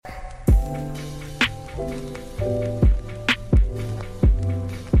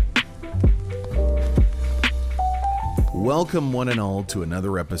Welcome one and all to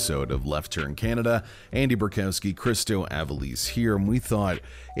another episode of Left Turn Canada. Andy Burkowski, Christo Avalise here, and we thought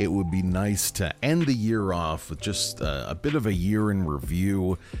it would be nice to end the year off with just a bit of a year in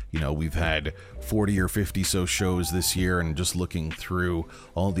review. You know, we've had 40 or 50 so shows this year, and just looking through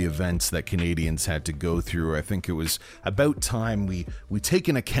all the events that Canadians had to go through, I think it was about time we take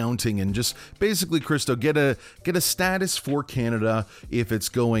an accounting and just basically, Christo, get a status for Canada if it's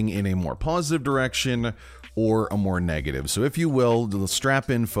going in a more positive direction or a more negative. So if you will, strap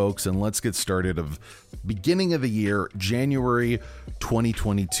in, folks, and let's get started of beginning of the year, January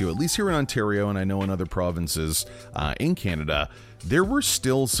 2022. At least here in Ontario, and I know in other provinces in Canada, there were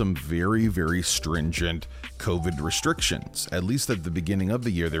still some very, very stringent COVID restrictions. At least at the beginning of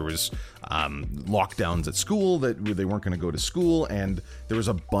the year, there was lockdowns at school that they weren't going to go to school, and there was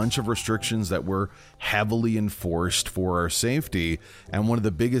a bunch of restrictions that were heavily enforced for our safety. And one of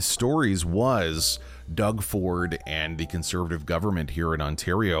the biggest stories was Doug Ford and the Conservative government here in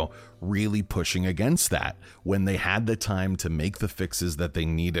Ontario really pushing against that when they had the time to make the fixes that they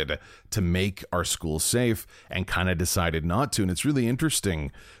needed to make our schools safe, and kind of decided not to. And it's really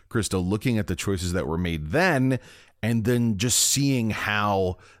interesting, Christo, looking at the choices that were made then and then just seeing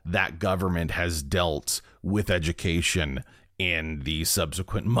how that government has dealt with education in the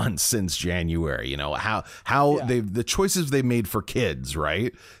subsequent months since January. You know, how the choices they made for kids,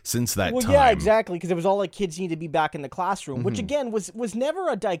 right, since that time. Yeah, exactly, because it was all like kids need to be back in the classroom, which again was never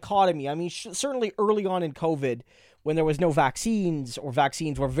a dichotomy. I mean, certainly early on in COVID, when there was no vaccines, or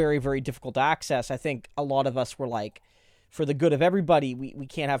vaccines were very, very difficult to access, I think a lot of us were like, for the good of everybody, we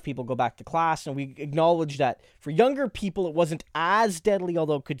can't have people go back to class. And we acknowledge that for younger people, it wasn't as deadly,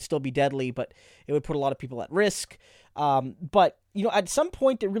 although it could still be deadly, but it would put a lot of people at risk. But, you know, at some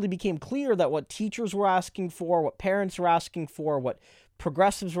point, it really became clear that what teachers were asking for, what parents were asking for, what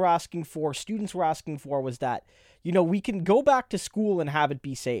progressives were asking for, students were asking for, was that, you know, we can go back to school and have it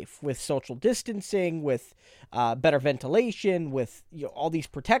be safe with social distancing, with better ventilation, with, you know, all these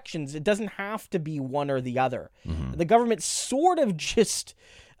protections. It doesn't have to be one or the other. The government sort of just,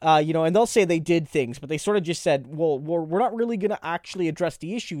 you know, and they'll say they did things, but they sort of just said, well, we're not really going to actually address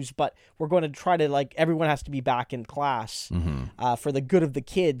the issues, but we're going to try to, like, everyone has to be back in class for the good of the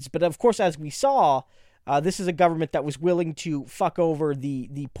kids. But of course, as we saw, this is a government that was willing to fuck over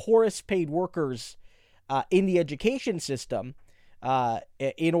the poorest paid workers in the education system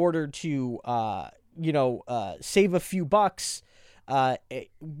in order to, you know, save a few bucks,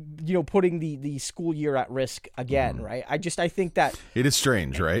 you know, putting the school year at risk again, right? I think that it is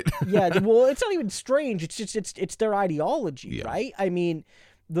strange, right? Yeah, well, it's not even strange. It's just it's their ideology, right? I mean,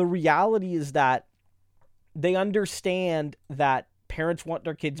 the reality is that they understand that parents want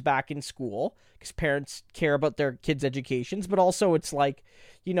their kids back in school because parents care about their kids' educations, but also it's like,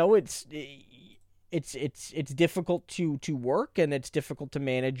 you know, it's difficult to work, and it's difficult to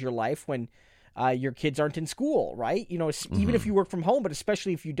manage your life when your kids aren't in school, right? You know, even if you work from home, but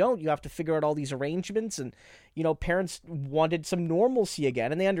especially if you don't, you have to figure out all these arrangements. And, you know, parents wanted some normalcy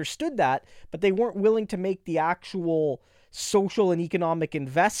again, and they understood that, but they weren't willing to make the actual social and economic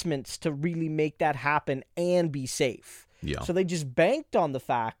investments to really make that happen and be safe. Yeah. So they just banked on the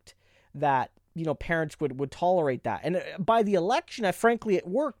fact that, you know, parents would tolerate that. And by the election, frankly, it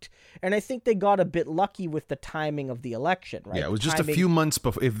worked. And I think they got a bit lucky with the timing of the election, right? Yeah, it was just a few months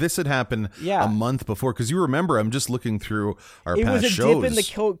before. If this had happened a month before, because you remember, I'm just looking through our past shows. It was a dip in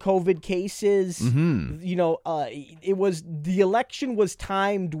the COVID cases. You know, the election was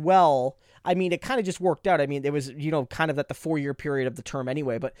timed well. I mean, it kind of just worked out. I mean, it was, you know, kind of at the 4-year period of the term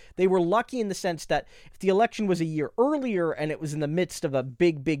anyway, but they were lucky in the sense that if the election was a year earlier and it was in the midst of a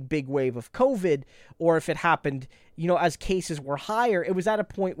big wave of COVID, or if it happened, you know, as cases were higher, it was at a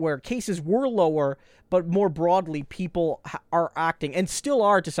point where cases were lower, but more broadly, people are acting, and still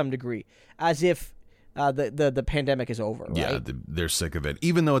are to some degree, as if the pandemic is over, right? Yeah, they're sick of it.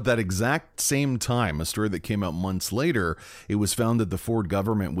 Even though at that exact same time, a story that came out months later, it was found that the Ford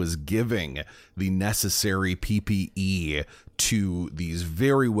government was giving the necessary PPE to these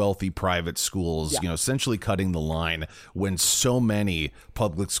very wealthy private schools, you know, essentially cutting the line when so many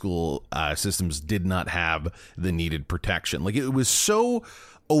public school systems did not have the needed protection. Like, it was so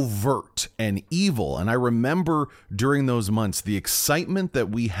overt and evil. And I remember during those months, the excitement that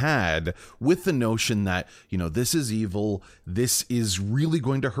we had with the notion that, you know, this is evil, this is really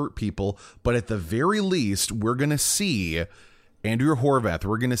going to hurt people, but at the very least, we're going to see Andrea Horwath,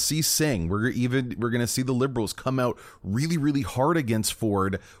 we're going to see Singh, we're going to see the Liberals come out really, really hard against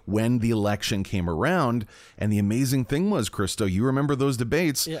Ford when the election came around. And the amazing thing was, Christo, you remember those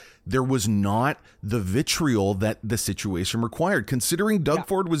debates, there was not the vitriol that the situation required, considering Doug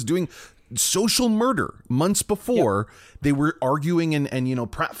Ford was doing social murder. Months before, they were arguing and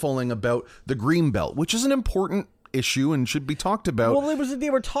pratfalling about the Greenbelt, which is an important issue and should be talked about. Well, they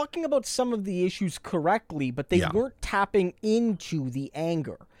were talking about some of the issues correctly, but they weren't tapping into the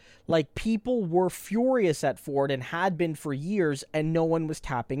anger. Like, people were furious at Ford and had been for years, and no one was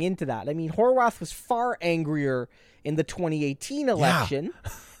tapping into that. I mean, Horwath was far angrier in the 2018 election.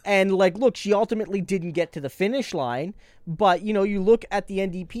 Yeah. And, like, look, she ultimately didn't get to the finish line. But, you look at the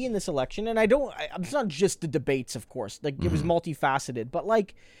NDP in this election, and it's not just the debates, of course. Like, it was multifaceted. But,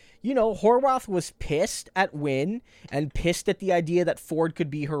 like, Horwath was pissed at Wynne and pissed at the idea that Ford could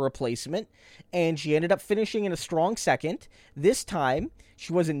be her replacement. And she ended up finishing in a strong second. This time,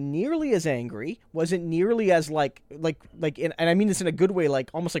 she wasn't nearly as angry, wasn't nearly as and I mean this in a good way,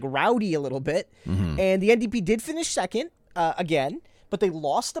 like almost like rowdy a little bit. Mm-hmm. And the NDP did finish second again, but they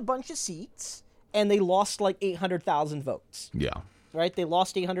lost a bunch of seats and they lost like 800,000 votes. Yeah. Right? They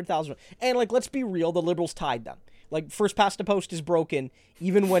lost 800,000. And like, let's be real, the Liberals tied them. Like, first past the post is broken,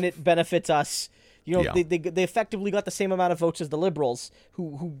 even when it benefits us. They effectively got the same amount of votes as the Liberals,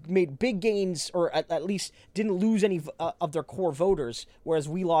 who made big gains, or at least didn't lose any of their core voters, whereas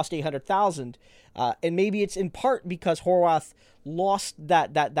we lost 800,000. And maybe it's in part because Horwath lost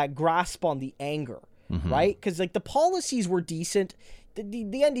that grasp on the anger, right? Because, like, the policies were decent. The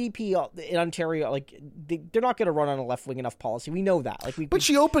NDP in Ontario, like, they're not going to run on a left-wing enough policy. We know that. But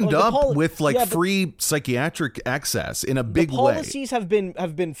she opened up with free psychiatric access in a big way. The policies have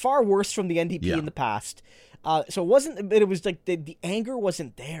been far worse from the NDP in the past. So it wasn't. But it was like the anger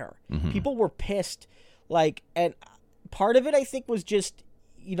wasn't there. Mm-hmm. People were pissed. Like, and part of it, I think, was just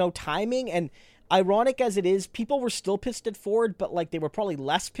timing. And ironic as it is, people were still pissed at Ford, but like they were probably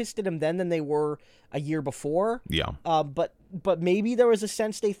less pissed at him then than they were a year before. Yeah. But maybe there was a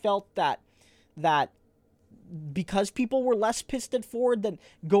sense they felt that because people were less pissed at Ford, that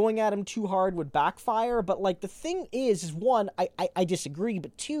going at him too hard would backfire. But like the thing is one, I disagree,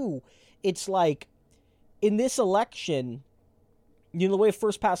 but two, it's like in this election, the way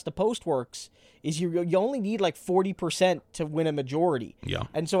first past the post works is you only need like 40% to win a majority. Yeah.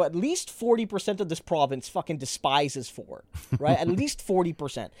 And so at least 40% of this province fucking despises Ford, right? At least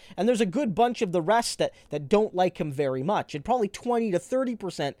 40%. And there's a good bunch of the rest that don't like him very much. And probably 20 to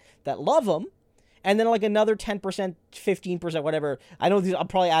 30% that love him. And then like another 10%, 15%, whatever. I know I'm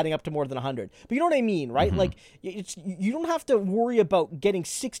probably adding up to more than 100. But you know what I mean, right? Mm-hmm. Like, you don't have to worry about getting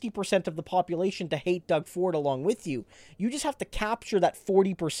 60% of the population to hate Doug Ford along with you. You just have to capture that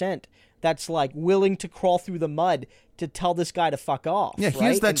 40% that's like willing to crawl through the mud to tell this guy to fuck off. Yeah, he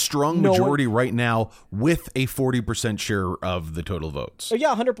has that strong majority right now with a 40% share of the total votes. Oh,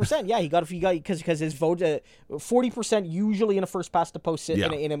 yeah, 100%. Yeah, he got because his vote 40% usually in a first past the post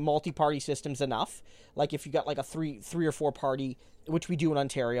in a multi-party system's enough. Like if you got like a three or four party, which we do in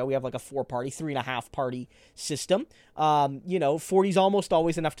Ontario, we have like a 4-party, 3.5 party system. 40 is almost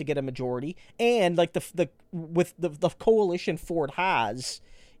always enough to get a majority, and like with the coalition Ford has.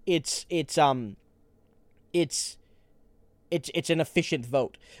 It's an efficient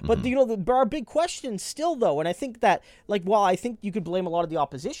vote. But, there are big questions still, though. And I think that, like, while I think you could blame a lot of the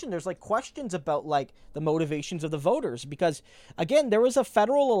opposition, there's, like, questions about, like, the motivations of the voters. Because, again, there was a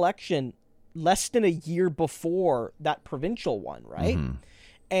federal election less than a year before that provincial one, right? Mm-hmm.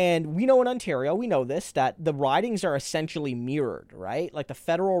 And we know in Ontario, we know this, that the ridings are essentially mirrored, right? Like, the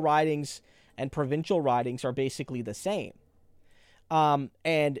federal ridings and provincial ridings are basically the same.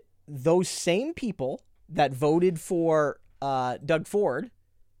 And those same people that voted for Doug Ford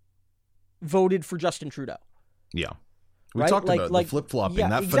voted for Justin Trudeau. Yeah. We talked about the flip-flopping, that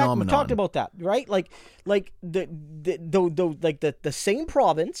exactly. phenomenon. We talked about that, right? Like the same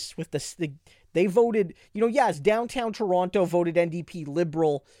province with they voted, downtown Toronto voted NDP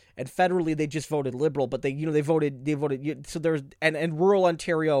Liberal, and federally they just voted Liberal, but they voted, so there's, and rural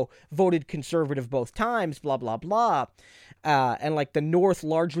Ontario voted Conservative both times, blah, blah, blah. And like the North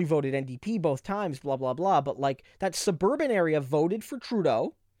largely voted NDP both times, blah, blah, blah. But like that suburban area voted for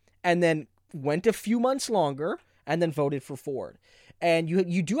Trudeau and then went a few months longer and then voted for Ford. And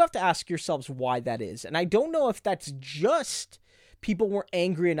you do have to ask yourselves why that is. And I don't know if that's just people weren't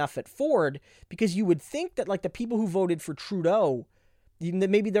angry enough at Ford, because you would think that like the people who voted for Trudeau,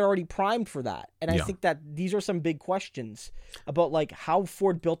 maybe they're already primed for that. And I think that these are some big questions about like how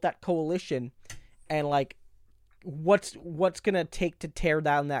Ford built that coalition and like what's going to take to tear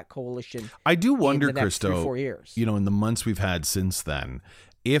down that coalition. I do wonder, in the next Christo, 3-4 years. In the months we've had since then,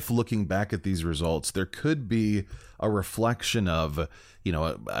 if looking back at these results, there could be a reflection of,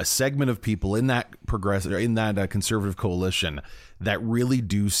 a segment of people in that conservative coalition that really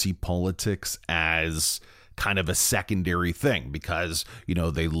do see politics as, kind of a secondary thing because, you know,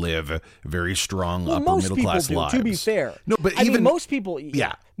 they live very strong upper most middle people class do, lives. to be fair. No, but I even mean, most people,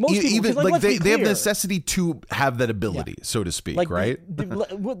 most people, even like, let's be they have clear. necessity to have that ability, so to speak, Like right?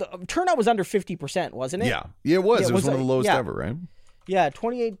 the turnout was under 50%, wasn't it? Yeah, it was. Yeah, it was one of the lowest ever, right? Yeah,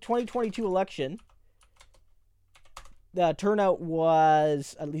 2022 election. The turnout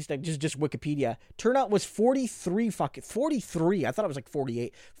was, at least just Wikipedia, turnout was 43. I thought it was like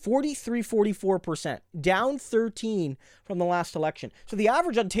 48. 44%, down 13 from the last election. So the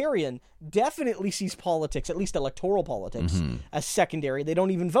average Ontarian definitely sees politics, at least electoral politics, as secondary. They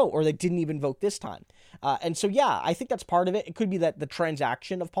don't even vote, or they didn't even vote this time. And so, yeah, I think that's part of it. It could be that the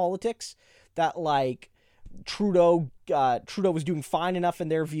transaction of politics, that like Trudeau was doing fine enough in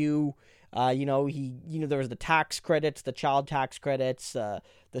their view. There was the tax credits, the child tax credits, the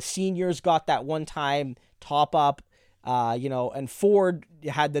seniors got that one-time top up, and Ford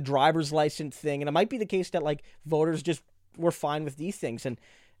had the driver's license thing. And it might be the case that like voters just were fine with these things and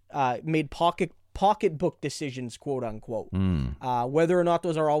made pocketbook decisions, quote unquote. Whether or not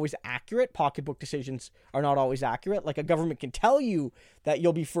those are always accurate, pocketbook decisions are not always accurate. Like a government can tell you that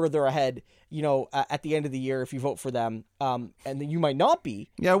you'll be further ahead, at the end of the year if you vote for them, and then you might not be.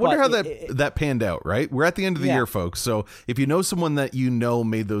 Yeah, I wonder how that panned out, right? We're at the end of the year, folks. So if you know someone that you know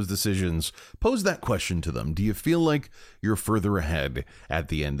made those decisions, pose that question to them. Do you feel like you're further ahead at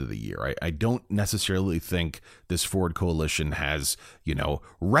the end of the year? I don't necessarily think this Ford coalition has,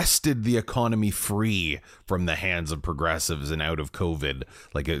 wrested the economy free from the hands of progressives and out of COVID.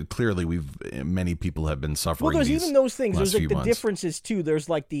 Like clearly many people have been suffering. Well, there's even those things. There's like the months. Differences too. There's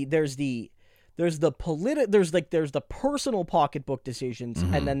the personal pocketbook decisions,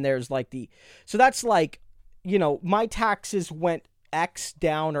 and then there's like so that's like, my taxes went X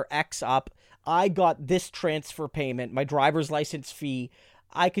down or X up. I got this transfer payment, my driver's license fee.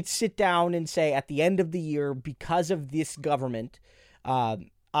 I could sit down and say at the end of the year, because of this government, I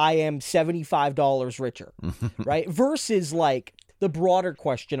am $75 richer, right? Versus like the broader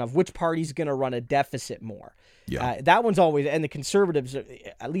question of which party's going to run a deficit more. Yeah, that one's always, and the Conservatives,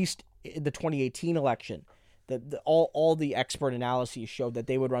 at least in the 2018 election, all the expert analyses showed that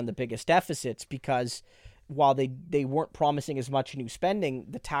they would run the biggest deficits because while they weren't promising as much new spending,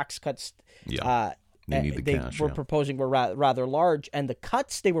 the tax cuts proposing were rather large, and the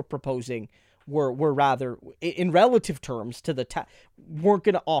cuts they were proposing were rather, in relative terms to the weren't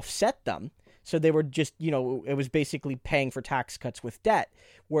going to offset them. So they were just, it was basically paying for tax cuts with debt,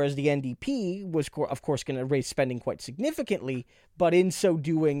 whereas the NDP was, of course, going to raise spending quite significantly, but in so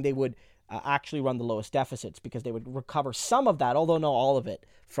doing, they would actually run the lowest deficits because they would recover some of that, although not all of it,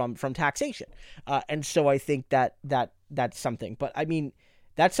 from taxation. And so I think that's something. But I mean,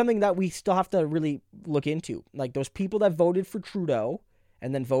 that's something that we still have to really look into. Like those people that voted for Trudeau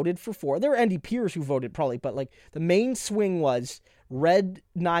and then voted for Ford. There were NDPers who voted probably, but like the main swing was red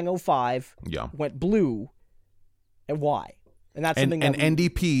 905 went blue, and why? And that's something that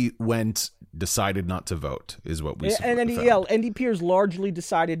NDP decided not to vote, is what we found. NDPers largely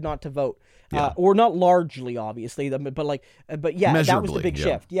decided not to vote, or not largely, obviously, but that was the big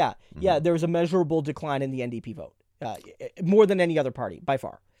shift. Yeah, there was a measurable decline in the NDP vote, more than any other party by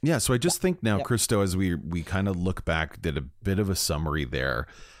far. Yeah, so I just think now, Christo, as we kind of look back, did a bit of a summary there.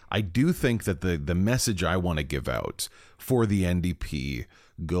 I do think that the message I want to give out for the NDP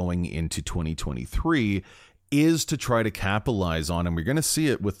going into 2023 is to try to capitalize on, and we're going to see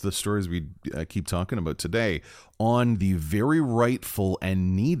it with the stories we keep talking about today, on the very rightful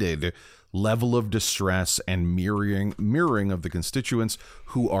and needed level of distress and mirroring of the constituents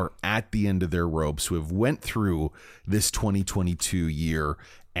who are at the end of their ropes, who have went through this 2022 year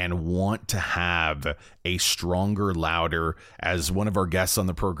and want to have a stronger, louder, as one of our guests on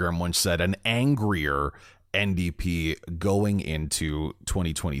the program once said, an angrier NDP going into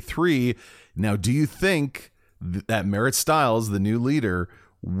 2023. Now, do you think that Marit Stiles, the new leader,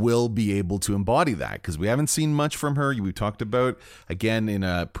 will be able to embody that? Because we haven't seen much from her. We talked about, again, in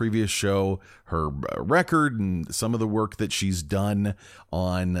a previous show, her record and some of the work that she's done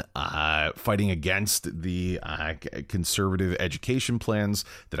on fighting against the conservative education plans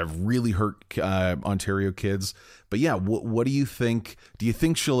that have really hurt Ontario kids. But yeah, what do you think? Do you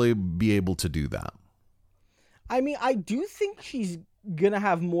think she'll be able to do that? I mean, I do think she's going to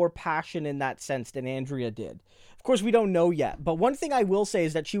have more passion in that sense than Andrea did. Of course, we don't know yet, but one thing I will say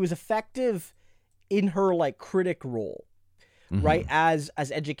is that she was effective in her like critic role, right? As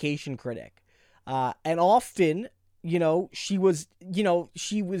education critic. And often, she was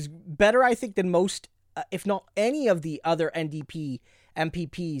better, I think, than most, if not any of the other NDP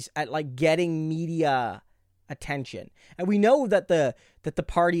MPPs at like getting media attention. And we know that the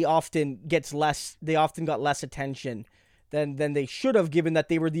party often got less attention than they should have, given that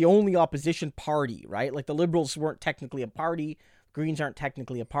they were the only opposition party, right? Like the Liberals weren't technically a party, Greens aren't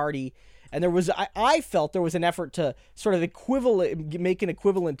technically a party. And I felt there was an effort to sort of make an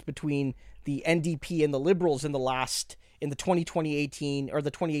equivalent between the NDP and the Liberals in the 2018 or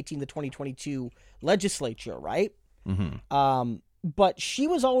the 2022 legislature, right? Mm-hmm. But she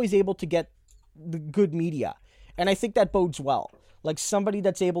was always able to get the good media. And I think that bodes well. Like somebody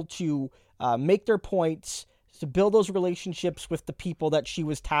that's able to make their points, to build those relationships with the people that she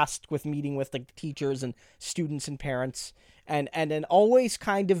was tasked with meeting with, like teachers and students and parents, and then always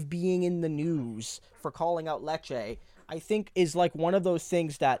kind of being in the news for calling out Lecce, I think is like one of those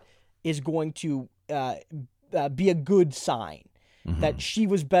things that is going to be a good sign that she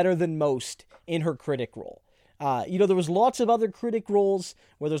was better than most in her critic role. There was lots of other critic roles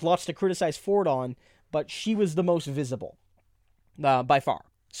where there's lots to criticize Ford on, but she was the most visible by far.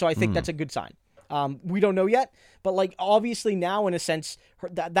 So I think that's a good sign. We don't know yet, but like obviously now in a sense,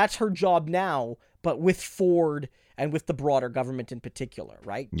 that's her job now, but with Ford and with the broader government in particular,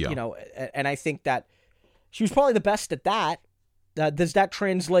 right? Yeah. And I think that she was probably the best at that. Does that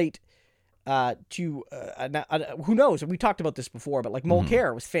translate to who knows? We talked about this before, but like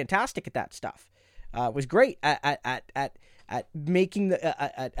Mulcair was fantastic at that stuff. Was great at making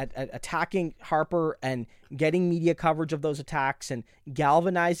at attacking Harper and getting media coverage of those attacks and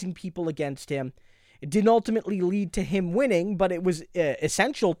galvanizing people against him. It didn't ultimately lead to him winning, but it was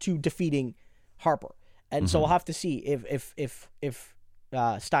essential to defeating Harper. And so we'll have to see if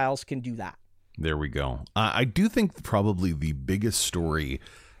Stiles can do that. There we go. I do think probably the biggest story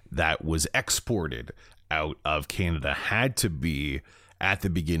that was exported out of Canada had to be at the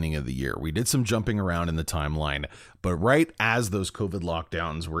beginning of the year. We did some jumping around in the timeline, but right as those COVID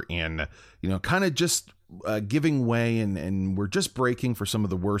lockdowns were in, kind of just giving way and we're just breaking for some of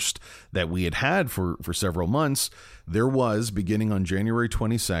the worst that we had for several months, there was, beginning on January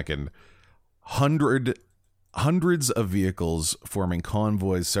 22nd, hundreds of vehicles forming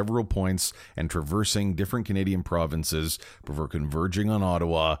convoys, several points, and traversing different Canadian provinces before converging on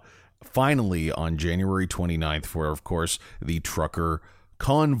Ottawa. Finally, on January 29th, for, of course, the trucker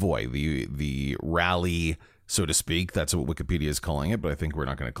convoy, the rally, so to speak. That's what Wikipedia is calling it, but I think we're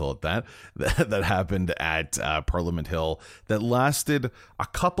not going to call it that. That happened at Parliament Hill, that lasted a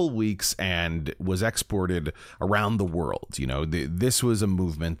couple weeks and was exported around the world. This was a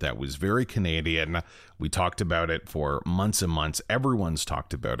movement that was very Canadian. We talked about it for months and months. Everyone's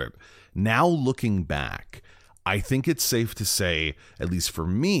talked about it. Now looking back, I think it's safe to say, at least for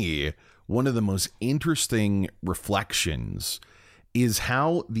me, one of the most interesting reflections is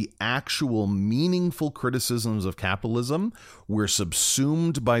how the actual meaningful criticisms of capitalism were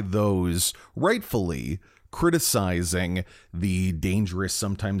subsumed by those rightfully criticizing the dangerous,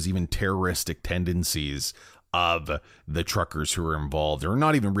 sometimes even terroristic tendencies of the truckers who are involved, or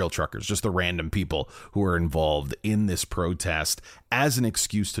not even real truckers, just the random people who are involved in this protest, as an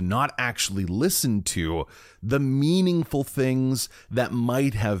excuse to not actually listen to the meaningful things that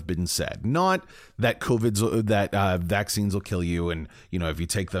might have been said. Not that vaccines will kill you, and if you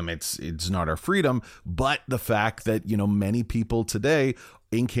take them, it's not our freedom, but the fact that many people today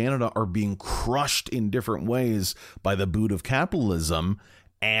in Canada are being crushed in different ways by the boot of capitalism.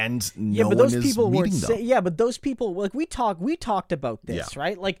 And but those people weren't. But those people, like we talked about this,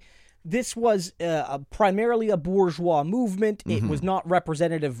 right? Like this was primarily a bourgeois movement. It was not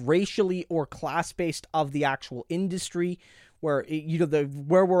representative racially or class based of the actual industry. Where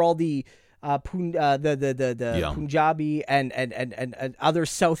where were all the Punjabi and other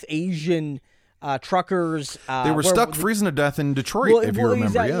South Asian truckers? They were stuck freezing to death in Detroit, if you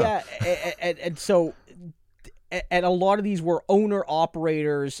remember. And so. And a lot of these were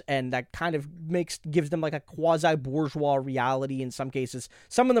owner-operators, and that kind of gives them like a quasi-bourgeois reality in some cases.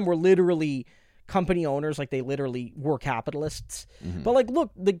 Some of them were literally company owners, like they literally were capitalists. But like,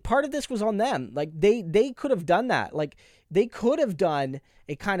 look, the part of this was on them. Like they could have done that. Like they could have done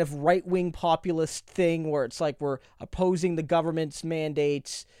a kind of right-wing populist thing where it's like we're opposing the government's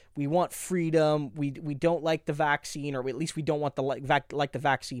mandates. We want freedom. We don't like the vaccine, or at least we don't want the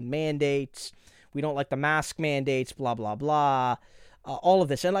vaccine mandates. We don't like the mask mandates, blah, blah, blah, all of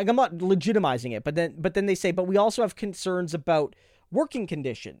this. And like, I'm not legitimizing it, but then they say, but we also have concerns about working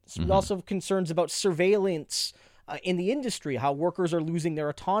conditions. We also have concerns about surveillance in the industry, how workers are losing their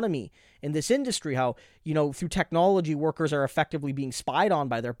autonomy in this industry, how, through technology, workers are effectively being spied on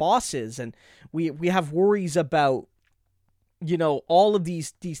by their bosses. And we have worries about, all of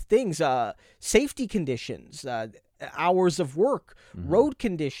these things, safety conditions, hours of work, road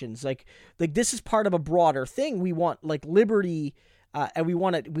conditions. Like this is part of a broader thing. We want like liberty, and we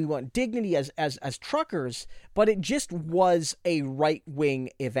want dignity as truckers, but it just was a right-wing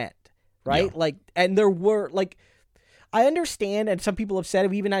event, right? Yeah. Like, and there were like, I understand, and some people have said,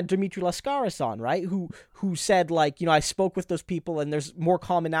 we even had Dimitri Lascaris on, right? Who said like, I spoke with those people and there's more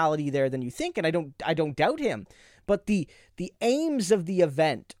commonality there than you think, and I don't doubt him. But the aims of the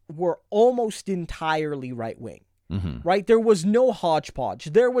event were almost entirely right-wing. Right? There was no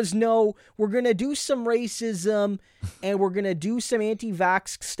hodgepodge. There was no, we're going to do some racism and we're going to do some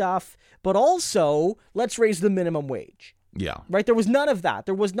anti-vax stuff, but also let's raise the minimum wage. Yeah. Right? There was none of that.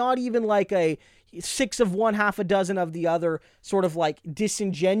 There was not even like a 6 of one, half a dozen of the other, sort of like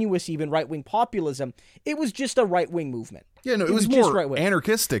disingenuous, even right-wing populism. It was just a right-wing movement. Yeah, no, it was more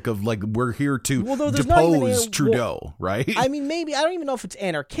anarchistic of like, we're here to depose Trudeau, right? I mean, maybe, I don't even know if it's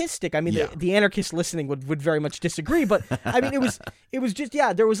anarchistic. I mean, the anarchists listening would very much disagree, but I mean, it was just,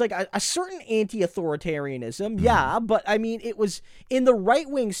 there was like a certain anti-authoritarianism, but I mean, it was in the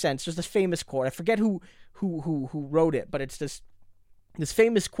right-wing sense. There's this famous quote, I forget who wrote it, but it's this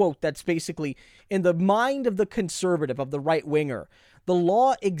famous quote that's basically, in the mind of the conservative, of the right-winger, the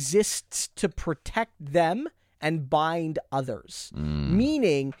law exists to protect them and bind others.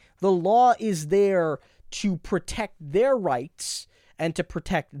 Meaning the law is there to protect their rights and to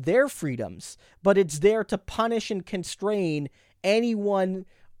protect their freedoms, but it's there to punish and constrain anyone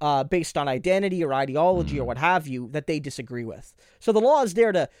based on identity or ideology or what have you that they disagree with. So the law is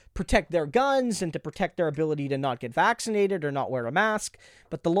there to protect their guns and to protect their ability to not get vaccinated or not wear a mask,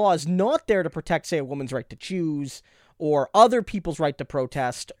 but the law is not there to protect, say, a woman's right to choose or other people's right to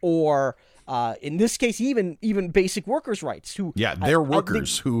protest, or in this case, even basic workers' rights. They're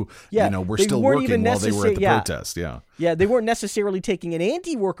workers who were still working while they were at the protest. Yeah, they weren't necessarily taking an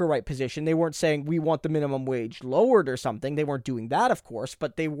anti-worker right position. They weren't saying we want the minimum wage lowered or something. They weren't doing that, of course,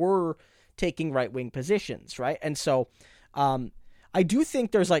 but they were taking right-wing positions, right? And so, I do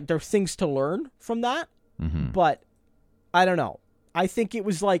think there's things to learn from that, but I don't know. I think it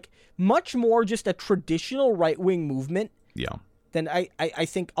was like much more just a traditional right-wing movement than I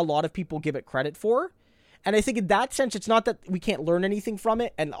think a lot of people give it credit for. And I think in that sense, it's not that we can't learn anything from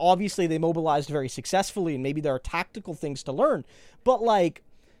it. And obviously they mobilized very successfully and maybe there are tactical things to learn. But like,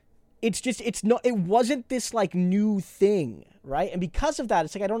 it wasn't this like new thing, right? And because of that,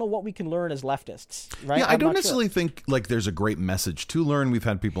 it's like, I don't know what we can learn as leftists, right? Yeah, I don't necessarily think like there's a great message to learn. We've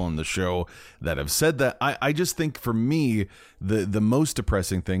had people on the show that have said that. I just think for me, the most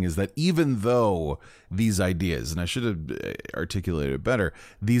depressing thing is that even though these ideas, and I should have articulated it better,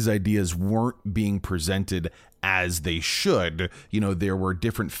 these ideas weren't being presented as they should. There were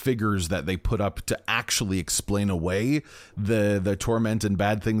different figures that they put up to actually explain away the torment and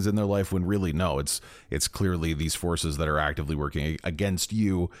bad things in their life, when really, no, it's clearly these forces that are actively working against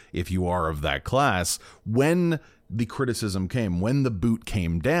you if you are of that class. When the criticism came, when the boot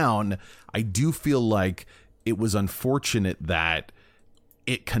came down, I do feel like it was unfortunate that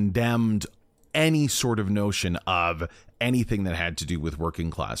it condemned any sort of notion of anything that had to do with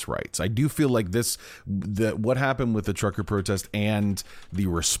working class rights. I do feel like what happened with the trucker protest and the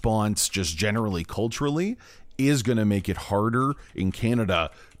response just generally culturally is going to make it harder in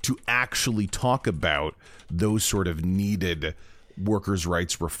Canada to actually talk about those sort of needed workers'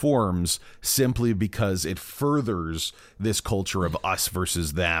 rights reforms, simply because it furthers this culture of us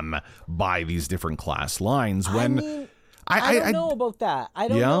versus them by these different class lines. When I don't know about that. I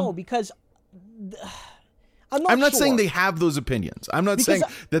don't know, because I'm not saying they have those opinions. I'm not saying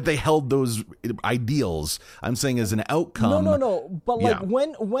that they held those ideals. I'm saying as an outcome. No. But like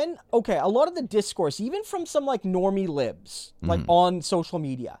when a lot of the discourse, even from some like normie libs, like on social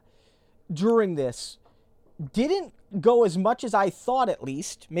media during this, didn't go as much as I thought, at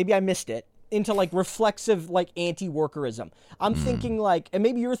least. Maybe I missed it, into like reflexive, like anti-workerism. I'm thinking like, and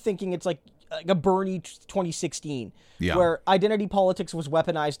maybe you're thinking it's like a Bernie 2016, where identity politics was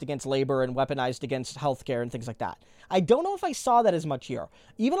weaponized against labor and weaponized against healthcare and things like that. I don't know if I saw that as much here.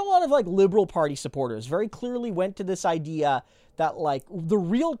 Even a lot of like Liberal Party supporters very clearly went to this idea that like the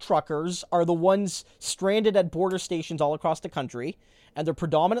real truckers are the ones stranded at border stations all across the country, and they're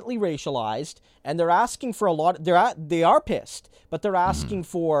predominantly racialized, and they're asking for a lot. They are pissed, but they're asking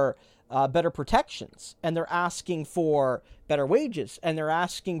for better protections, and they're asking for better wages, and they're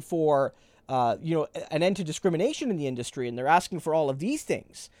asking for an end to discrimination in the industry, and they're asking for all of these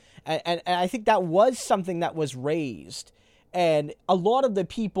things. And I think that was something that was raised. And a lot of the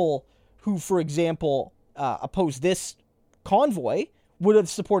people who, for example, opposed this convoy would have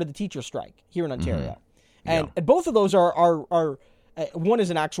supported the teacher strike here in Ontario. And both of those are One is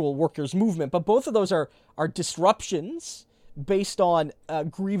an actual workers' movement, but both of those are disruptions based on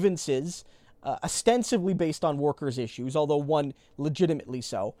grievances, ostensibly based on workers' issues, although one legitimately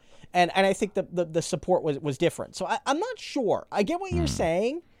so. And I think the support was different. So I'm not sure. I get what you're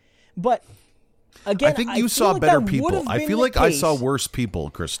saying, but again, I think you saw better people. I feel like I saw worse people,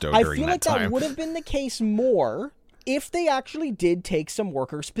 Christo, during that time. I feel like that would have been the case more if they actually did take some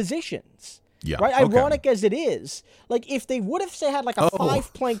workers' positions. Yeah. Right? Okay. Ironic as it is, like if they would have had like a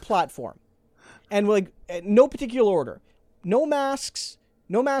 5-plank platform and like no particular order, no masks,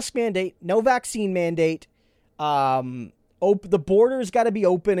 no mask mandate, no vaccine mandate, the border's got to be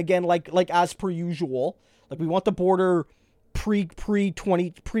open again, like as per usual. Like we want the border pre-February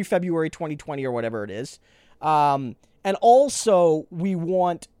 2020 or whatever it is. And also we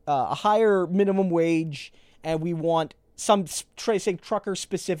want a higher minimum wage, and we want some trucker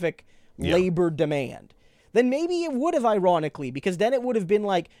specific labor demand. Then maybe it would have, ironically, because then it would have been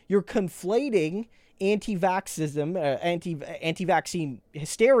like you're conflating anti-vaxxism, anti-vaccine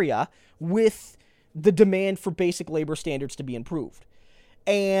hysteria with the demand for basic labor standards to be improved.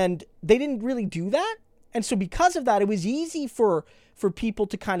 And they didn't really do that. And so because of that, it was easy for people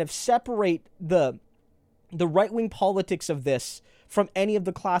to kind of separate the right-wing politics of this from any of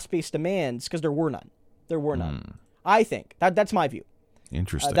the class-based demands, because there were none. There were none. I think. That's my view.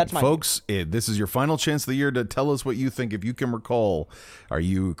 Interesting. That's my Folks, this is your final chance of the year to tell us what you think. If you can recall, are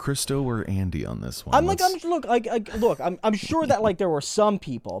you Christo or Andy on this one? I'm sure that like there were some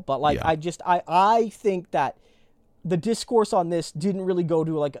people, but like I think that the discourse on this didn't really go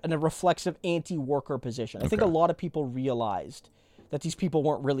to like a reflexive anti-worker position. I think a lot of people realized that these people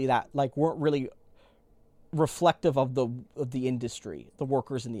weren't really reflective of the industry, the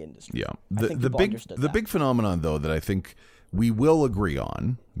workers in the industry. Yeah. The big phenomenon though that I think we will agree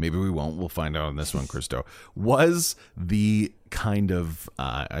on, maybe we won't, we'll find out on this one, Christo, was the kind of,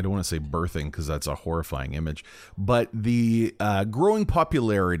 I don't want to say birthing because that's a horrifying image, but the growing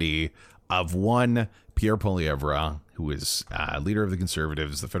popularity of one Pierre Poilievre, who is leader of the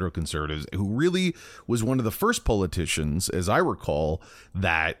Conservatives, the federal Conservatives, who really was one of the first politicians, as I recall,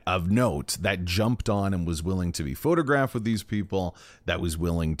 that of note, that jumped on and was willing to be photographed with these people, that was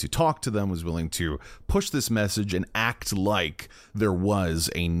willing to talk to them, was willing to push this message and act like there was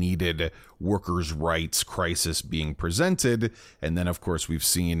a needed workers' rights crisis being presented. And then, of course, we've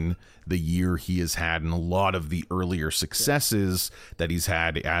seen the year he has had and a lot of the earlier successes that he's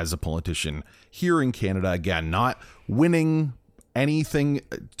had as a politician here in Canada. Again, not winning anything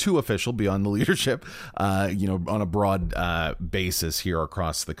too official beyond the leadership, on a broad basis here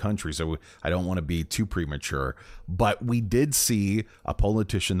across the country. So I don't want to be too premature, but we did see a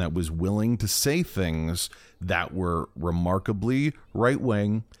politician that was willing to say things that were remarkably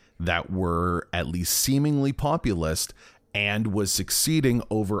right-wing, that were at least seemingly populist, and was succeeding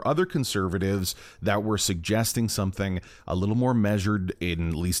over other conservatives that were suggesting something a little more measured, at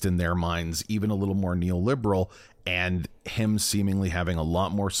least in their minds, even a little more neoliberal, and him seemingly having a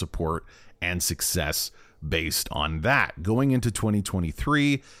lot more support and success based on that. Going into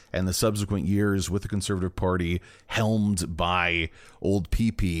 2023 and the subsequent years with the Conservative Party helmed by old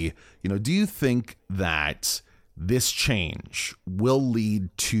PP, do you think that this change will lead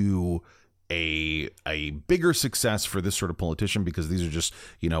to a bigger success for this sort of politician? Because these are just,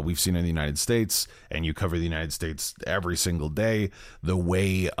 we've seen in the United States, and you cover the United States every single day, the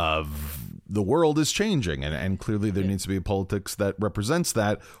way of the world is changing, and clearly there needs to be a politics that represents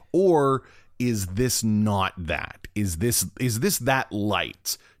that. Or is this not that? Is this that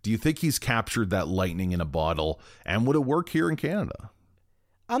light? Do you think he's captured that lightning in a bottle, and would it work here in Canada?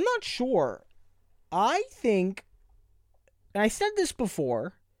 I'm not sure. I think, and I said this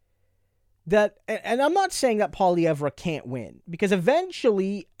before, that, and I'm not saying that Poilievre can't win, because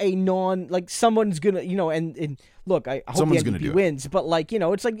eventually someone's gonna, and look, I hope the NDP wins, but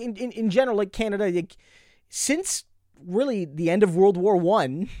it's like in general, like Canada, since really the end of World War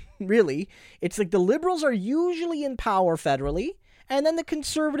I, really, it's like the Liberals are usually in power federally, and then the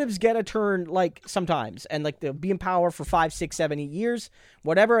Conservatives get a turn sometimes, and they'll be in power for 5, 6, 7, 8 years,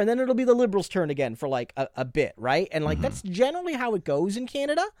 whatever, and then it'll be the Liberals' turn again for a bit, right? And that's generally how it goes in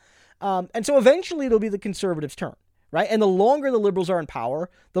Canada. And so eventually it'll be the Conservatives' turn, right? And the longer the Liberals are in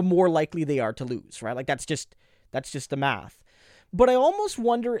power, the more likely they are to lose, right? That's just the math. But I almost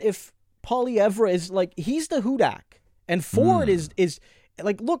wonder if Poilievre is he's the Hudak, and Ford is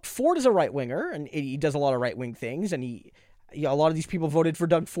look, Ford is a right winger, and he does a lot of right wing things, and he a lot of these people voted for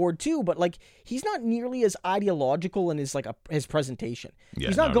Doug Ford too, but like he's not nearly as ideological in his his presentation. Yeah,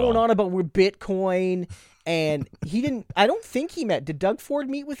 he's not going on about Bitcoin, and I don't think he met. Did Doug Ford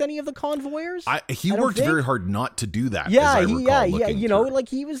meet with any of the convoyers? He worked very hard not to do that. Yeah, as I recall you know, like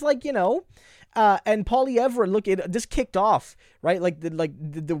he was like, you know. And Paulie Everett, look, this kicked off, right? Like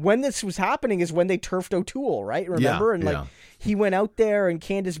the when this was happening is when they turfed O'Toole, right? Remember? And like he went out there, and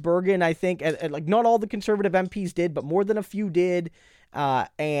Candice Bergen, I think, and like not all the conservative MPs did, but more than a few did.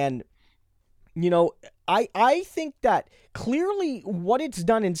 And you know, I think that clearly what it's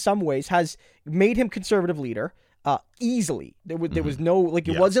done in some ways has made him conservative leader. Easily. There was no, like,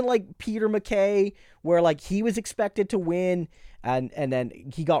 it wasn't like Peter MacKay where like he was expected to win and then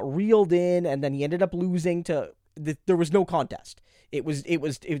he got reeled in and then he ended up losing there was no contest. It was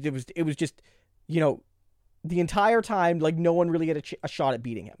just, you know, the entire time, like no one really had a shot at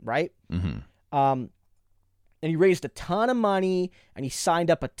beating him. Right. And he raised a ton of money and he signed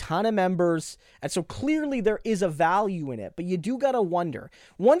up a ton of members. And so clearly there is a value in it, but you do got to wonder.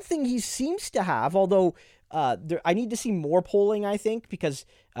 One thing he seems to have, although I need to see more polling, I think, because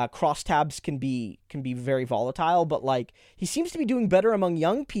crosstabs can be very volatile, but like he seems to be doing better among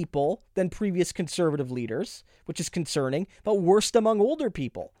young people than previous conservative leaders, which is concerning, but worst among older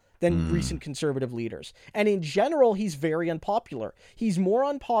people than recent conservative leaders. And in general, he's very unpopular. He's more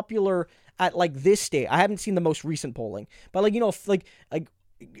unpopular at like this day. I haven't seen the most recent polling, but like, you know, like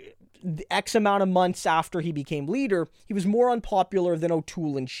X amount of months after he became leader, he was more unpopular than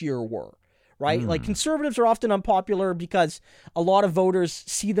O'Toole and Scheer were. Right? Like conservatives are often unpopular because a lot of voters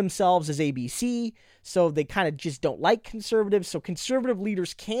see themselves as ABC, so they kind of just don't like conservatives. So conservative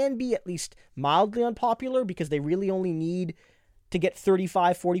leaders can be at least mildly unpopular because they really only need to get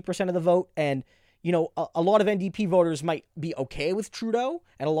 35-40% of the vote. And, you know, a lot of NDP voters might be okay with Trudeau,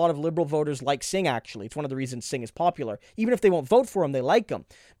 and a lot of Liberal voters like Singh, actually. It's one of the reasons Singh is popular. Even if they won't vote for him, they like him.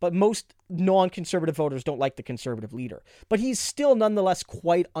 But most non-conservative voters don't like the conservative leader. But he's still nonetheless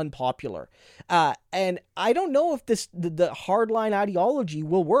quite unpopular. And I don't know if the hardline ideology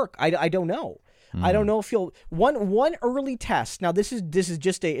will work. I don't know. I don't know if he'll... One early test... Now, this is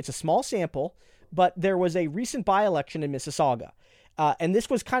just it's a small sample, but there was a recent by-election in Mississauga. And this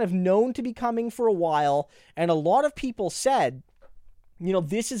was kind of known to be coming for a while, and a lot of people said, you know,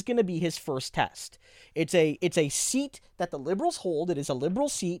 this is going to be his first test. It's a seat that the Liberals hold. It is a Liberal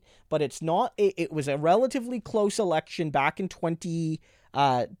seat, but it's not. It was a relatively close election back in the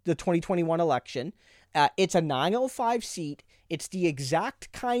 2021 election. It's a 905 seat. It's the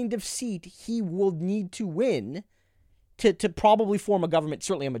exact kind of seat he will need to win to probably form a government,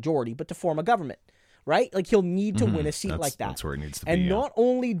 certainly a majority, but to form a government. Right? Like he'll need to win a seat like that. That's where it needs to be. And not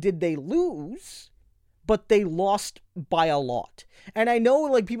only did they lose, but they lost by a lot. And I know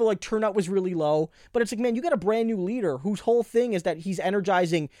like people like turnout was really low, but it's like, man, you got a brand new leader whose whole thing is that he's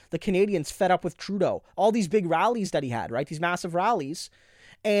energizing the Canadians fed up with Trudeau. All these big rallies that he had, right? These massive rallies.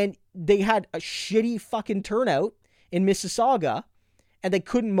 And they had a shitty fucking turnout in Mississauga, and they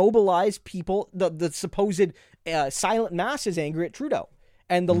couldn't mobilize people, the supposed silent masses angry at Trudeau.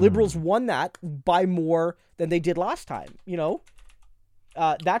 And the Liberals won that by more than they did last time. You know,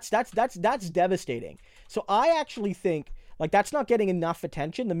 that's devastating. So I actually think like that's not getting enough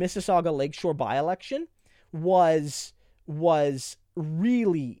attention. The Mississauga Lakeshore by-election was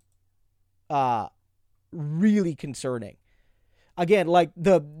really, really concerning. Again, like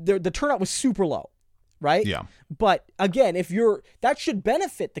the turnout was super low. Right? Yeah. But again, that should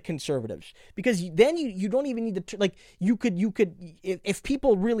benefit the conservatives because then you don't even need to, like, you could, if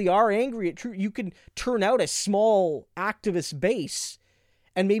people really are angry at Trudeau, you can turn out a small activist base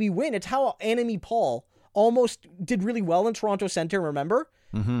and maybe win. It's how Annamie Paul almost did really well in Toronto Centre, remember?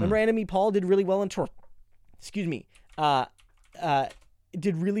 Remember Annamie Paul did really well in Toronto,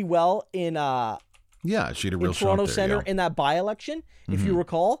 did really well in, yeah, she had a real shot Toronto there, Centre in that by-election, if you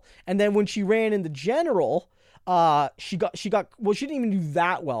recall. And then when she ran in the general, she didn't even do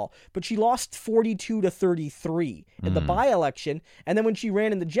that well, but she lost 42-33 in the by-election. And then when she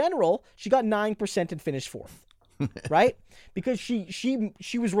ran in the general, she got 9% and finished fourth. Right? Because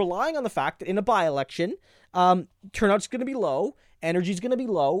she was relying on the fact that in a by-election, turnout's going to be low, energy's going to be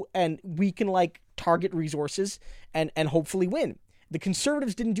low, and we can like target resources and hopefully win. The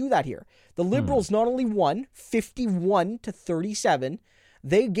Conservatives didn't do that here. The Liberals not only won 51-37,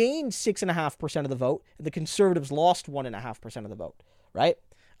 they gained 6.5% of the vote. The Conservatives lost 1.5% of the vote, right?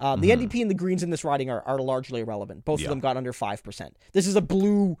 The NDP and the Greens in this riding are largely irrelevant. Both of them got under 5%. This is a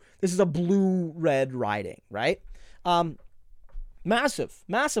blue-red riding, right? Massive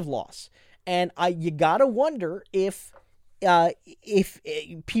loss. And you gotta wonder if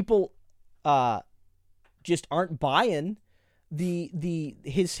people just aren't buying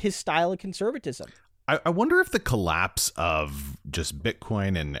his style of conservatism. I wonder if the collapse of just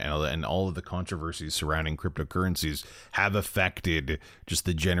Bitcoin and all of the controversies surrounding cryptocurrencies have affected just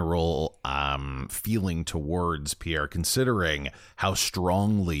the general feeling towards Pierre, considering how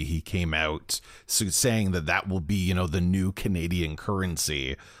strongly he came out saying that will be, the new Canadian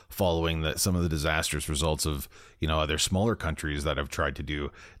currency, following some of the disastrous results of, other smaller countries that have tried to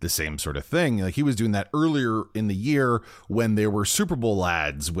do the same sort of thing. Like, he was doing that earlier in the year when there were Super Bowl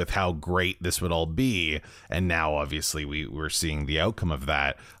ads with how great this would all be. And now, obviously, we're seeing the outcome of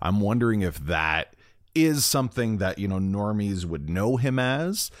that. I'm wondering if that is something that, normies would know him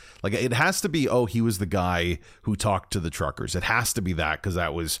as. Like, it has to be, he was the guy who talked to the truckers. It has to be that, because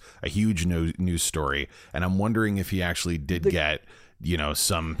that was a huge news story. And I'm wondering if he actually did get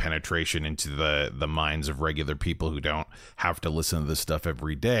some penetration into the minds of regular people who don't have to listen to this stuff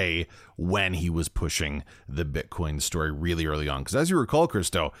every day, when he was pushing the Bitcoin story really early on. Because as you recall,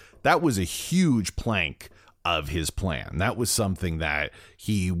 Christo, that was a huge plank of his plan. That was something that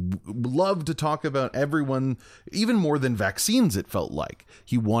he loved to talk about. Everyone, even more than vaccines, it felt like.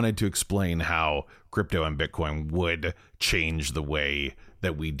 He wanted to explain how crypto and Bitcoin would change the way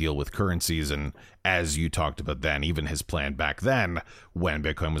that we deal with currencies. And as you talked about then, even his plan back then, when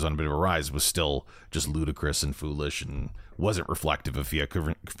Bitcoin was on a bit of a rise, was still just ludicrous and foolish and wasn't reflective of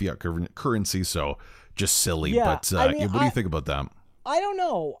fiat currency. So just silly. Yeah, but what do you think about that? I don't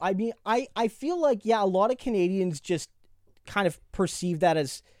know. I mean, I feel like, a lot of Canadians just kind of perceive that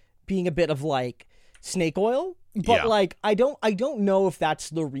as being a bit of like snake oil. But I don't know if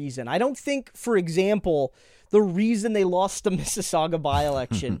that's the reason. I don't think, for example, the reason they lost the Mississauga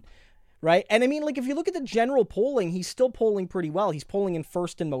by-election, right? And I mean, like, if you look at the general polling, he's still polling pretty well. He's polling in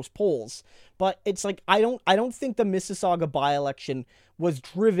first in most polls. But it's like, I don't think the Mississauga by-election was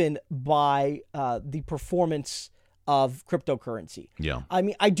driven by the performance of cryptocurrency. Yeah. I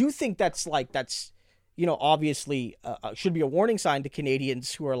mean, I do think that's obviously should be a warning sign to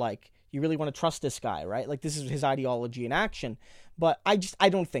Canadians who are like, you really want to trust this guy, right? Like, this is his ideology in action. But I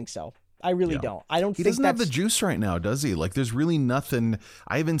don't think so. I really don't. I don't think he doesn't have the juice right now, does he? Like, there's really nothing.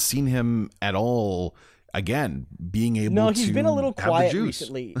 I haven't seen him at all, again, being able to. No, he's been a little quiet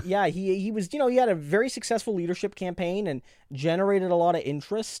recently. Yeah, he was, he had a very successful leadership campaign and generated a lot of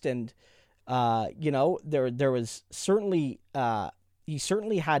interest. And, there was certainly, he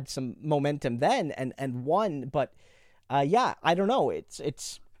certainly had some momentum then and won. But, I don't know.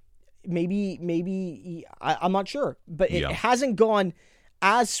 It's maybe I'm not sure. But it hasn't gone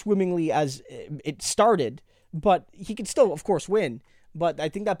as swimmingly as it started, but he could still, of course, win. But I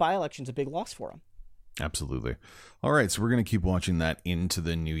think that by-election's a big loss for him. Absolutely. All right, so we're going to keep watching that into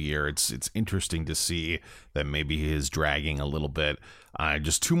the new year. It's interesting to see that maybe he is dragging a little bit.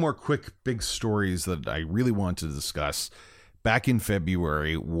 Just two more quick big stories that I really want to discuss. Back in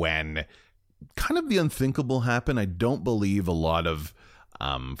February, when kind of the unthinkable happened, I don't believe a lot of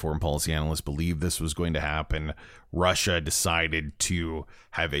foreign policy analysts believe this was going to happen. Russia decided to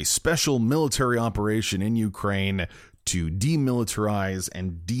have a special military operation in Ukraine to demilitarize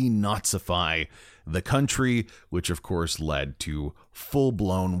and denazify the country, which of course led to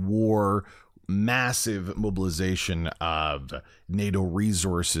full-blown war, massive mobilization of NATO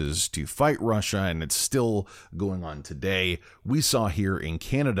resources to fight Russia, and it's still going on today. We saw here in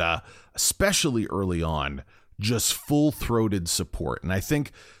Canada, especially early on, just full-throated support. And I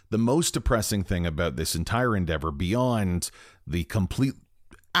think the most depressing thing about this entire endeavor, beyond the complete,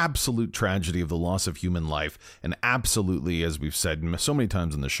 absolute tragedy of the loss of human life, and absolutely, as we've said so many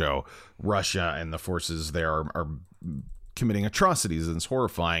times in the show, Russia and the forces there are committing atrocities, and it's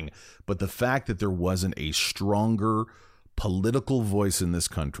horrifying. But the fact that there wasn't a stronger political voice in this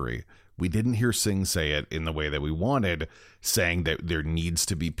country, we didn't hear Singh say it in the way that we wanted, saying that there needs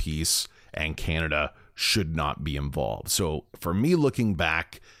to be peace and Canada should not be involved. So for me, looking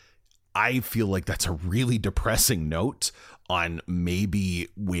back, I feel like that's a really depressing note on maybe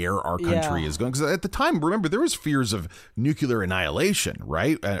where our country is going. Because at the time, remember, there was fears of nuclear annihilation,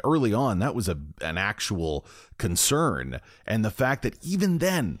 right? Early on, that was an actual concern. And the fact that even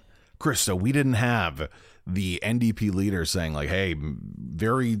then, Krista, we didn't have the NDP leader saying like, hey,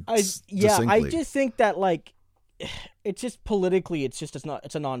 distinctly. I just think that like, it's just politically, it's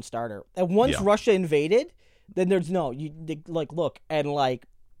a non-starter. And once Russia invaded, then there's look, and like,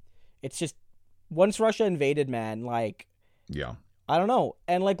 it's just once Russia invaded, man, like, I don't know.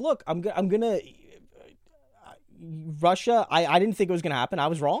 And like, look, I'm gonna Russia. I didn't think it was gonna happen. I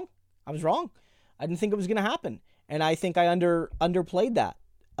was wrong. I didn't think it was gonna happen, and I think I underplayed that.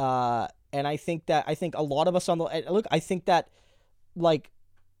 And I think a lot of us on the look. I think that like,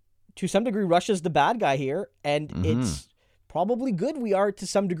 to some degree, Russia's the bad guy here, and it's probably good we are to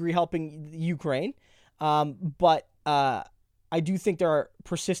some degree helping Ukraine. But I do think there are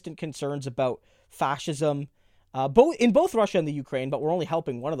persistent concerns about fascism, both Russia and the Ukraine, but we're only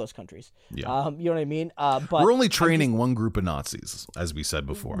helping one of those countries. Yeah. You know what I mean? But we're only training one group of Nazis, as we said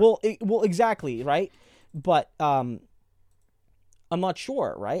before. Well, exactly, right? But I'm not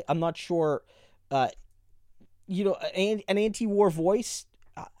sure, right? I'm not sure. You know, an anti-war voice.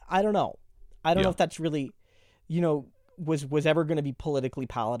 I don't know. I don't know if that's really, you know, was ever going to be politically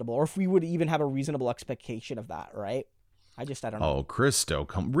palatable, or if we would even have a reasonable expectation of that, right? I don't know. Oh, Christo,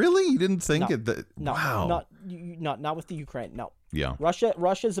 really? You didn't think No. it? No, wow. not with the Ukraine. No. Yeah.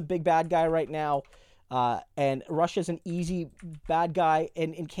 Russia's a big bad guy right now, and Russia's an easy bad guy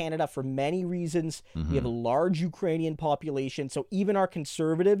in Canada for many reasons. We have a large Ukrainian population, so even our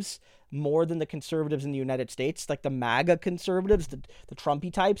conservatives, more than the conservatives in the United States, like the MAGA conservatives, the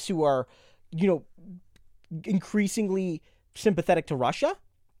Trumpy types who are, you know, increasingly sympathetic to Russia,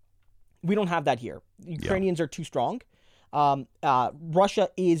 we don't have that here. Ukrainians are too strong. Russia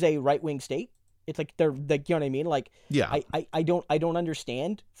is a right-wing state. It's like they're like, you know what I mean? Like, yeah, I don't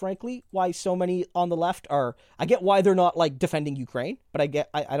understand, frankly, why so many on the left are. I get why they're not like defending Ukraine, but I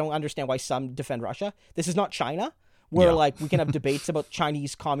don't understand why some defend Russia. This is not China, where like we can have debates about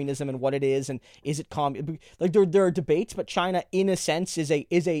Chinese communism and what it is, and is it like there are debates, but China, in a sense, is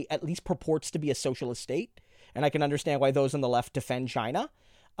a at least purports to be a socialist state, and I can understand why those on the left defend China.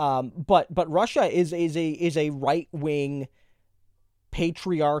 But Russia is a right wing,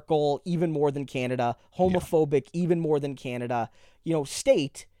 patriarchal, even more than Canada, homophobic, even more than Canada, you know,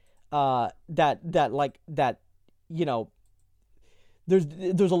 state, that you know,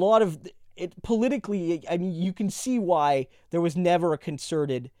 there's a lot of it politically. I mean, you can see why there was never a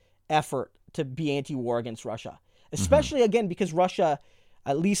concerted effort to be anti-war against Russia, especially again because Russia,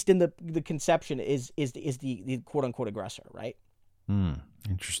 at least in the conception, is the quote unquote aggressor, right?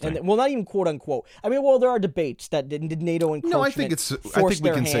 Interesting. And, well, not even quote unquote. I mean, well, there are debates that did NATO encroachment. No, I think we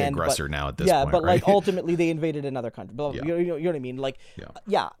can say aggressor now at this point. Yeah, but right? like ultimately they invaded another country. But you know what I mean? Like,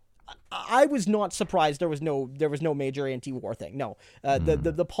 yeah. I was not surprised there was no major anti-war thing. No,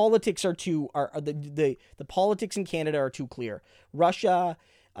 the politics are the politics in Canada are too clear. Russia,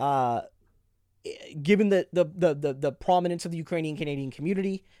 given the prominence of the Ukrainian Canadian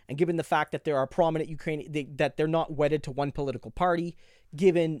community, and given the fact that there are prominent that they're not wedded to one political party,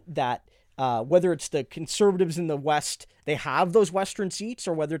 given that whether it's the conservatives in the West, they have those Western seats,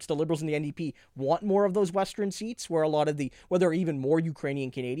 or whether it's the Liberals and the NDP want more of those Western seats, where there are even more Ukrainian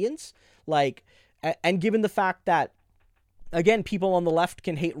Canadians, like, and given the fact that, again, people on the left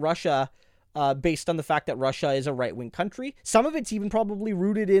can hate Russia based on the fact that Russia is a right-wing country. Some of it's even probably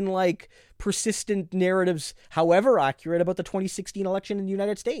rooted in like persistent narratives, however accurate, about the 2016 election in the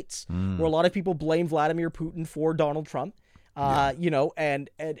United States, where a lot of people blame Vladimir Putin for Donald Trump. You know, and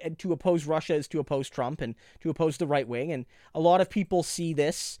to oppose Russia is to oppose Trump and to oppose the right wing. And a lot of people see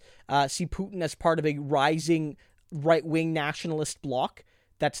Putin as part of a rising right wing nationalist bloc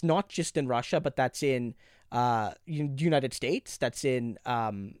that's not just in Russia, but that's in the United States, that's in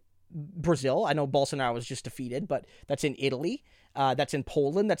Brazil. I know Bolsonaro was just defeated, but that's in Italy, that's in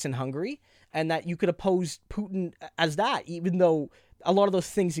Poland, that's in Hungary, and that you could oppose Putin as that, even though a lot of those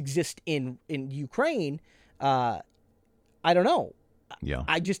things exist in Ukraine. I don't know. Yeah.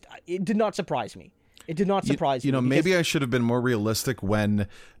 It did not surprise me. It did not surprise me. You know, maybe I should have been more realistic when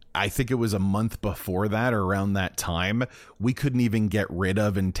I think it was a month before that or around that time, we couldn't even get rid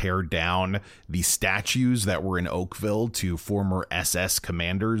of and tear down the statues that were in Oakville to former SS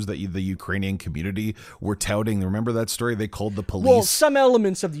commanders that the Ukrainian community were touting. Remember that story? They called the police. Well, some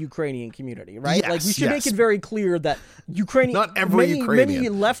elements of the Ukrainian community, right? Yes, like we should make it very clear that not every Ukrainian.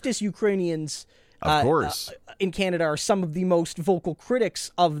 Many leftist Ukrainians of course, in Canada are some of the most vocal critics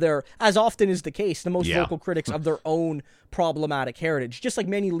of their, as often is the case, the most vocal critics of their own problematic heritage. Just like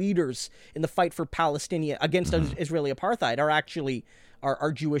many leaders in the fight for Palestinian against Israeli apartheid are actually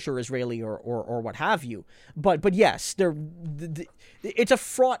are Jewish or Israeli or what have you. But yes, it's a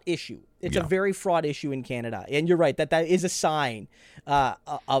fraught issue. It's a very fraught issue in Canada, and you're right that is a sign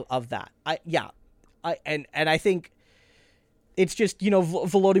of that. I think. It's just,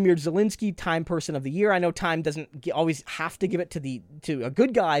 Volodymyr Zelensky, Time Person of the Year. I know Time doesn't always have to give it to a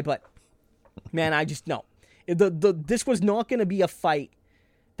good guy, but man, I just know this was not going to be a fight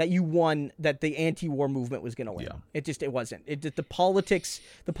that you won, that the anti-war movement was going to win. Yeah. It wasn't.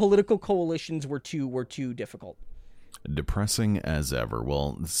 The political coalitions were too difficult. Depressing as ever.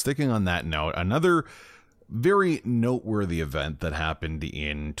 Well, sticking on that note, another very noteworthy event that happened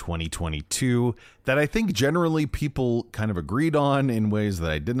in 2022 that I think generally people kind of agreed on in ways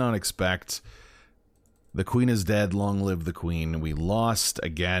that I did not expect. The Queen is dead. Long live the Queen. We lost,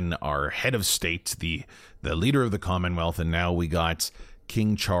 again, our head of state, the leader of the Commonwealth, and now we got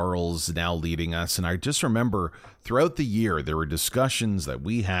King Charles now leading us. And I just remember throughout the year, there were discussions that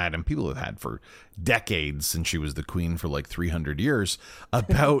we had, and people have had for decades, since she was the Queen for like 300 years,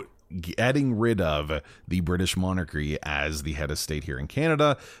 about getting rid of the British monarchy as the head of state here in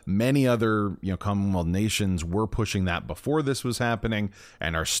Canada. Many other, Commonwealth nations were pushing that before this was happening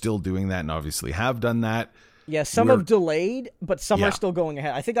and are still doing that, and obviously have done that. Yeah, some have delayed, but some are still going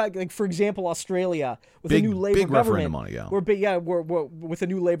ahead. I think, like for example, Australia with a new Labour government, we're with a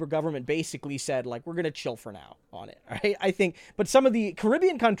new Labour government, basically said like we're going to chill for now on it. Right? I think, but some of the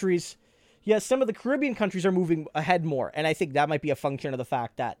Caribbean countries, some of the Caribbean countries are moving ahead more, and I think that might be a function of the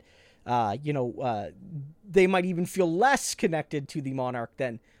fact that they might even feel less connected to the monarch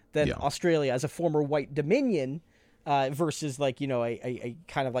than Australia as a former white dominion versus like a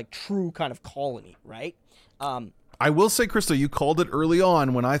kind of like true kind of colony, right? I will say, Crystal, you called it early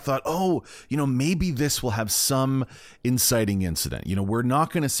on when I thought, maybe this will have some inciting incident. We're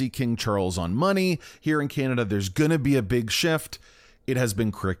not going to see King Charles on money here in Canada. There's going to be a big shift. It has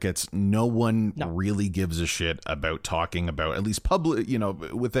been crickets. No one really gives a shit about talking about, at least public,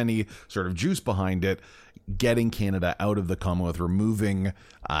 with any sort of juice behind it, getting Canada out of the Commonwealth, removing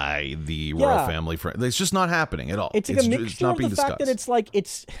the royal family. It's just not happening at all. It's like a mixture of the fact that it's like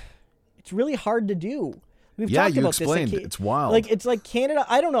it's really hard to do. We've talked about explained. This. It's wild. Like it's like Canada.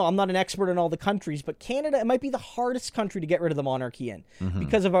 I don't know. I'm not an expert in all the countries, but Canada, it might be the hardest country to get rid of the monarchy in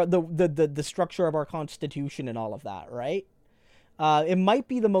because of the structure of our constitution and all of that. Right. It might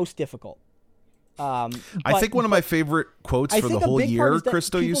be the most difficult. I think one of my favorite quotes for the whole year,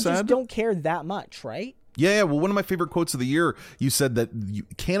 Christo, you said, just don't care that much, right? Yeah. Well, one of my favorite quotes of the year, you said that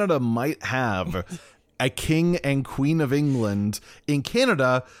Canada might have a king and queen of England in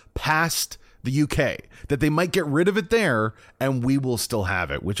Canada past the UK, that they might get rid of it there and we will still have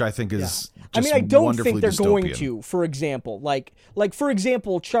it, which I think is just I don't think they're dystopian. going to, for example. Like for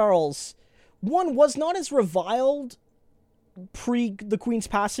example, Charles was not as reviled pre the Queen's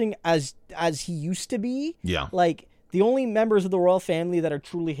passing as he used to be. Yeah. Like the only members of the royal family that are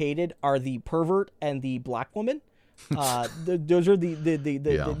truly hated are the pervert and the black woman. Those are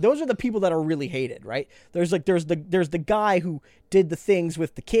those are the people that are really hated, right? There's the guy who did the things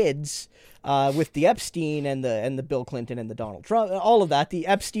with the kids, with the Epstein and the Bill Clinton and the Donald Trump, all of that, the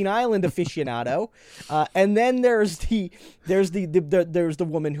Epstein Island aficionado, and then there's the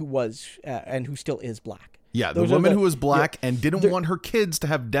woman who was and who still is black. Yeah, the woman who was black and didn't want her kids to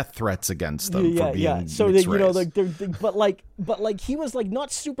have death threats against them for being So mixed race. But he was like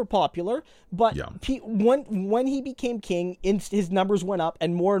not super popular. But when he became king, his numbers went up,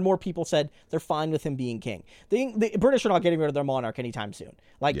 and more people said they're fine with him being king. The British are not getting rid of their monarch anytime soon,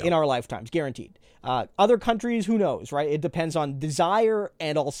 in our lifetimes, guaranteed. Other countries, who knows, right? It depends on desire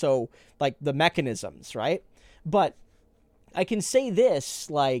and also like the mechanisms, right? But I can say this,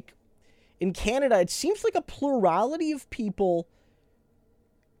 like, in Canada, it seems like a plurality of people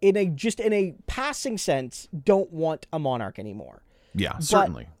in a passing sense don't want a monarch anymore. Yeah,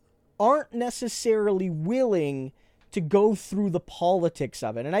 certainly. But aren't necessarily willing to go through the politics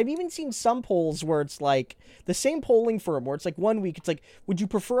of it. And I've even seen some polls where it's like the same polling firm where it's like 1 week, it's like, would you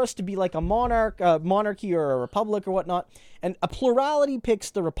prefer us to be like a monarchy or a republic or whatnot? And a plurality picks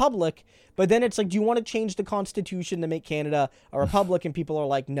the republic, but then it's like, do you want to change the constitution to make Canada a republic? And people are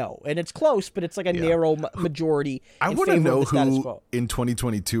like, no. And it's close, but it's like a narrow majority. I want to know who in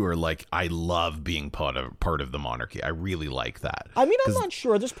 2022 are like, I love being part of the monarchy. I really like that. I mean, I'm not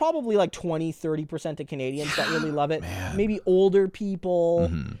sure. There's probably like 20-30% of Canadians that really love it. Man. Maybe older people,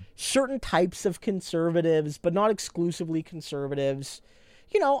 certain types of conservatives, but not exclusively conservatives.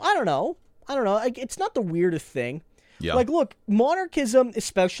 I don't know. Like, it's not the weirdest thing. Yeah. Like, look, monarchism,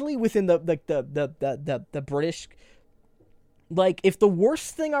 especially within the British, like, if the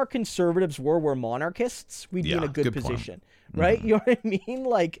worst thing our conservatives were monarchists, we'd be in a good position, right? Mm-hmm. You know what I mean?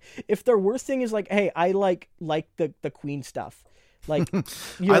 Like, if their worst thing is like, hey, I like the Queen stuff. Like,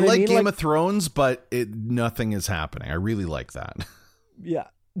 I like Game of Thrones, but nothing is happening. I really like that. Yeah,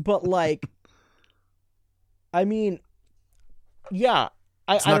 but like, I mean, yeah.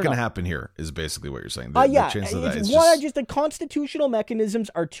 It's not going to happen here, is basically what you're saying. The chance of that is just the constitutional mechanisms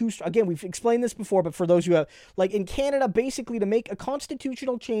are too. Again, we've explained this before, but for those who have, like in Canada, basically to make a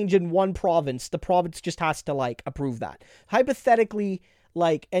constitutional change in one province, the province just has to like approve that. Hypothetically,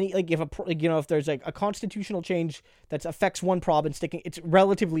 if there's like a constitutional change that affects one province, it's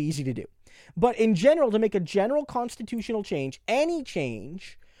relatively easy to do. But in general, to make a general constitutional change, any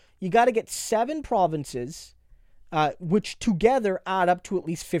change, you got to get 7 provinces. Which together add up to at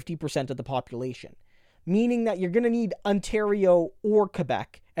least 50% of the population. meaning that you're going to need Ontario or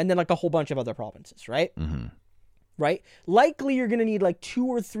Quebec, and then like a whole bunch of other provinces, right? Mm-hmm. Right? Likely you're going to need like 2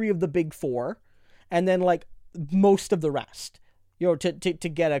 or 3 of the big 4, and then like most of the rest, to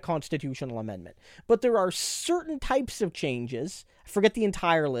get a constitutional amendment. But there are certain types of changes. I forget the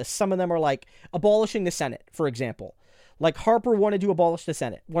entire list. Some of them are like abolishing the Senate, for example. Like Harper wanted to abolish the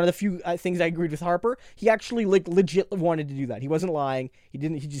Senate. One of the few things I agreed with Harper, he actually like legit wanted to do that. He wasn't lying. He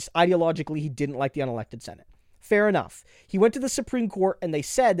just ideologically, he didn't like the unelected Senate. Fair enough. He went to the Supreme Court and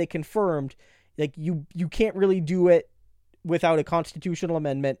they confirmed like you can't really do it without a constitutional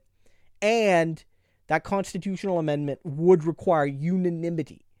amendment, and that constitutional amendment would require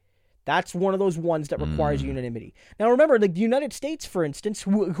unanimity. That's one of those ones that requires unanimity. Now remember, like the United States, for instance,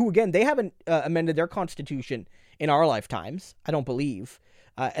 who again, they haven't amended their constitution in our lifetimes, I don't believe,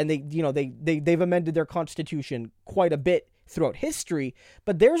 and they've amended their constitution quite a bit throughout history,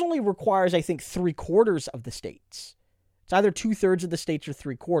 but theirs only requires, I think, 3/4 of the states. It's either 2/3 of the states or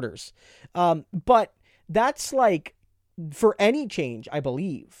 3/4. But that's like for any change, I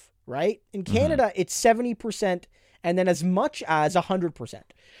believe, right? In Canada, it's 70% and then as much as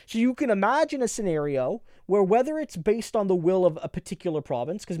 100%. So you can imagine a scenario where whether it's based on the will of a particular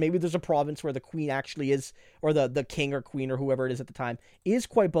province, because maybe there's a province where the queen actually is, or the king or queen or whoever it is at the time is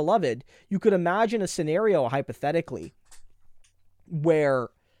quite beloved, you could imagine a scenario hypothetically where,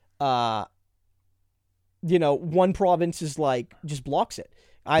 one province is like, just blocks it.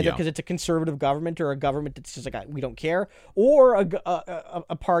 Either because it's a conservative government or a government that's just like, we don't care. Or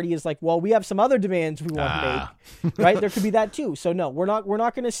a party is like, well, we have some other demands we want to make. Right? There could be that too. So no, we're not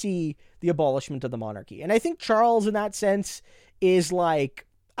going to see the abolishment of the monarchy. And I think Charles in that sense is like,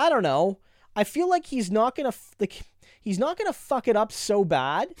 I don't know. I feel like he's not going to fuck it up so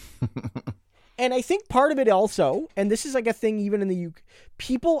bad. And I think part of it also, and this is like a thing even in the UK,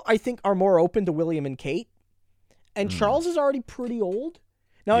 people I think are more open to William and Kate. And Charles is already pretty old.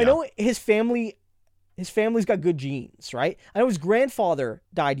 Now, I know his family's got good genes, right? I know his grandfather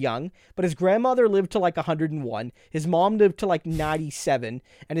died young, but his grandmother lived to like 101. His mom lived to like 97,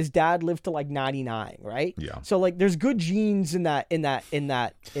 and his dad lived to like 99, right? Yeah. So like there's good genes in that.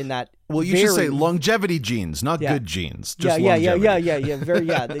 Well, you should say longevity genes, not good genes. Just longevity. Very,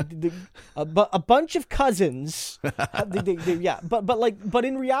 a bunch of cousins. But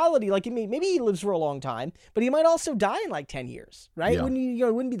in reality, like maybe he lives for a long time, but he might also die in like 10 years, right? Yeah.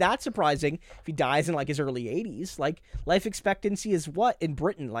 It wouldn't be that surprising if he dies in like his early 80s. Like life expectancy is what in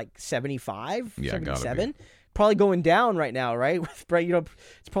Britain, like 75, 77, probably going down right now, right?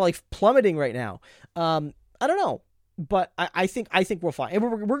 It's probably plummeting right now. I don't know. But I think we're fine. And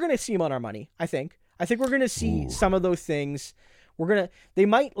we're going to see him on our money, I think. I think we're going to see some of those things. They'll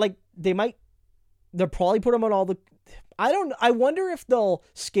probably put him on all the, I wonder if they'll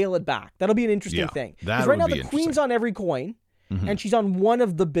scale it back. That'll be an interesting thing. Because right now the Queen's on every coin, and she's on one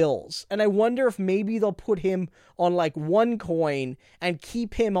of the bills. And I wonder if maybe they'll put him on like one coin and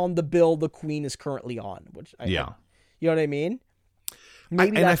keep him on the bill the Queen is currently on. You know what I mean?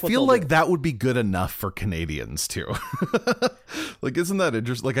 And I feel like that would be good enough for Canadians too. Like, isn't that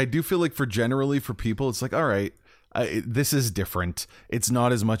interesting? Like, I do feel like for people, it's like, all right, this is different. It's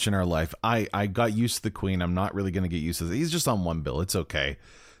not as much in our life. I got used to the Queen. I'm not really going to get used to this. He's just on one bill. It's okay.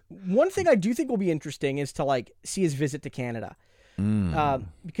 One thing I do think will be interesting is to like see his visit to Canada,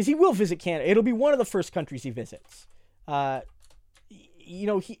 because he will visit Canada. It'll be one of the first countries he visits. The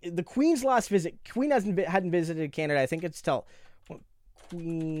Queen's last visit, Queen hadn't visited Canada. I think it's till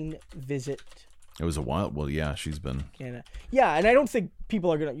Queen visit. It was a while. Well, yeah, she's been Canada. Yeah, and I don't think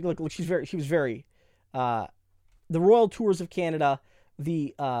people are gonna look. She was very. The Royal Tours of Canada.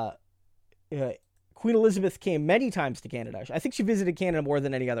 The Queen Elizabeth came many times to Canada. I think she visited Canada more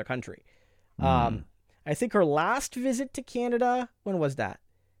than any other country. I think her last visit to Canada, when was that?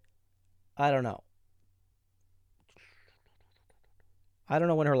 I don't know. I don't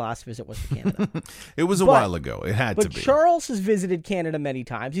know when her last visit was to Canada. It was a while ago. It had to be. But Charles has visited Canada many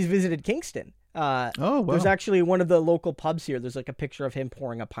times. He's visited Kingston. Wow. There's actually one of the local pubs here. There's like a picture of him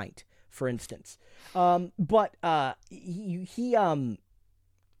pouring a pint, for instance. His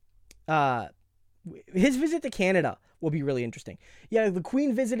visit to Canada will be really interesting. Yeah, the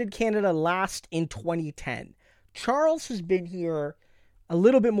Queen visited Canada last in 2010. Charles has been here a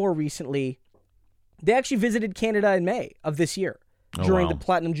little bit more recently. They actually visited Canada in May of this year. During the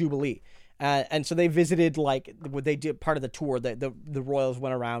Platinum Jubilee. And so they visited, like, what they did part of the tour, the royals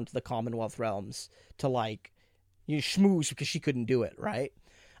went around to the Commonwealth realms to, like, schmooze because she couldn't do it, right?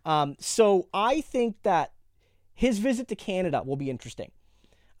 So I think that his visit to Canada will be interesting.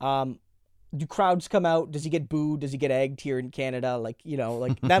 do crowds come out? Does he get booed? Does he get egged here in Canada? Like, you know,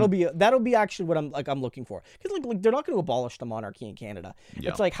 like that'll be actually what I'm looking for. Because like they're not going to abolish the monarchy in Canada. Yeah.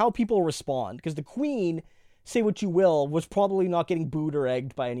 It's like how people respond. Because the Queen, say what you will, was probably not getting booed or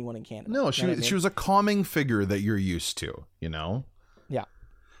egged by anyone in Canada. No, she was a calming figure that you're used to, you know? Yeah.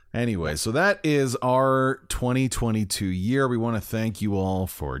 Anyway, so that is our 2022 year. We want to thank you all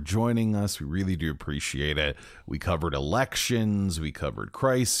for joining us. We really do appreciate it. We covered elections, we covered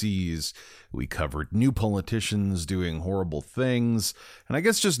crises, we covered new politicians doing horrible things. And I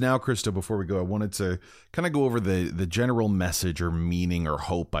guess just now, Krista, before we go, I wanted to kind of go over the general message or meaning or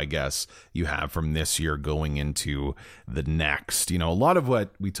hope, I guess, you have from this year going into the next. You know, a lot of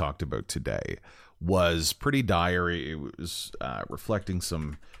what we talked about today was pretty dire. It was reflecting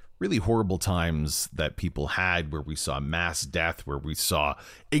some really horrible times that people had, where we saw mass death, where we saw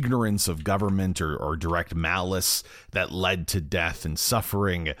ignorance of government or direct malice that led to death and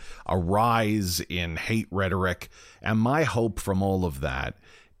suffering, a rise in hate rhetoric. And my hope from all of that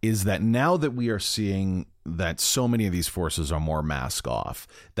is that now that we are seeing that so many of these forces are more mask off,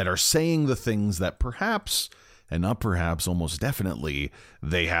 that are saying the things that perhaps, and not perhaps, almost definitely,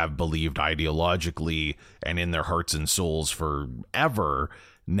 they have believed ideologically and in their hearts and souls forever,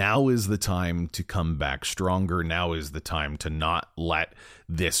 now is the time to come back stronger. Now is the time to not let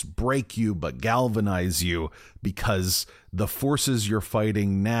this break you, but galvanize you, because the forces you're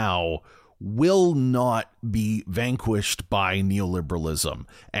fighting now will not be vanquished by neoliberalism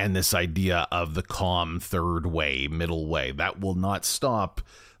and this idea of the calm third way, middle way. That will not stop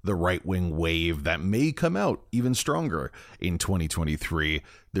the right-wing wave that may come out even stronger in 2023.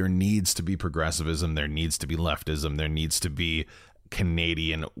 There needs to be progressivism. There needs to be leftism. There needs to be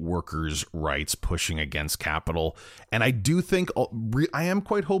Canadian workers' rights pushing against capital. And I do think, I am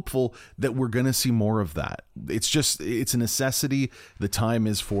quite hopeful that we're going to see more of that. It's a necessity. The time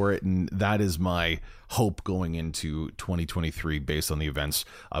is for it. And that is my hope going into 2023 based on the events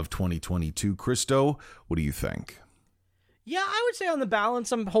of 2022. Christo, what do you think? Yeah, I would say on the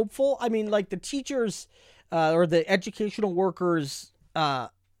balance, I'm hopeful. I mean, like the teachers or the educational workers and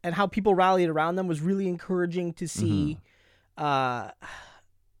how people rallied around them was really encouraging to see.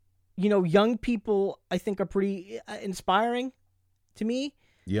 You know, young people, I think, are pretty inspiring to me.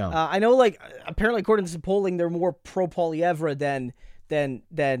 Yeah. I know, like, apparently, according to some polling, they're more pro Poilievre than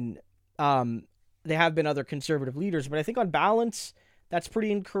they have been other conservative leaders. But I think on balance, that's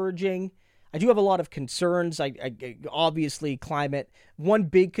pretty encouraging. I do have a lot of concerns. I obviously, climate. One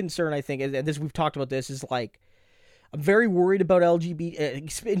big concern, I think, and this we've talked about this, is like, I'm very worried about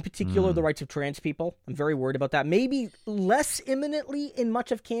LGBT, in particular, the rights of trans people. I'm very worried about that. Maybe less imminently in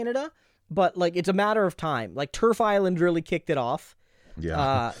much of Canada, but like it's a matter of time. Like Turf Island really kicked it off.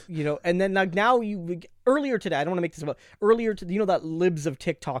 Yeah. You know, and then now earlier today, I don't want to make this about earlier to, you know, that Libs of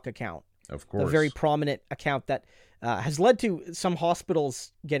TikTok account. Of course. A very prominent account that has led to some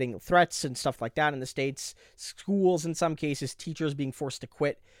hospitals getting threats and stuff like that in the States, schools in some cases, teachers being forced to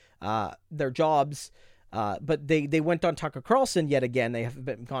quit their jobs. But they went on Tucker Carlson yet again. They have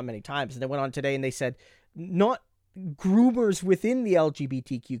been gone many times. And they went on today and they said, not groomers within the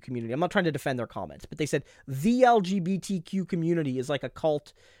LGBTQ community. I'm not trying to defend their comments, but they said the LGBTQ community is like a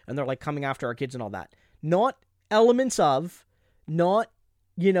cult and they're like coming after our kids and all that. Not elements of, not,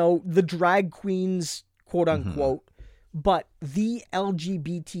 you know, the drag queens, quote unquote, but the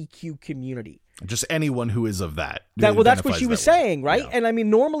LGBTQ community. Just anyone who is of that. Well, that's what she was saying, right? Yeah. And I mean,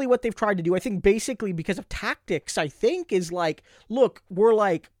 normally what they've tried to do, I think basically because of tactics, I think is like, look, we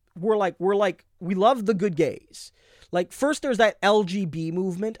love the good gays. Like first there's that LGB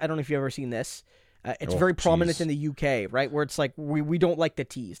movement. I don't know if you've ever seen this. It's very prominent in the UK, right? Where it's like, we don't like the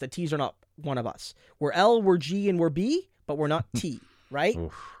T's. The T's are not one of us. We're L, we're G, and we're B, but we're not T, right?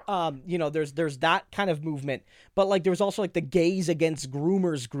 You know, there's that kind of movement, but like there was also like the gays against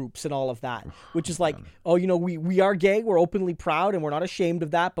groomers groups and all of that, which is like, oh, you know, we are gay, we're openly proud, and we're not ashamed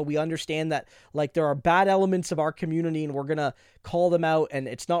of that, but we understand that like there are bad elements of our community, and we're gonna call them out, and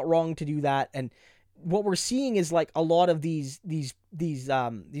it's not wrong to do that. And what we're seeing is like a lot of these right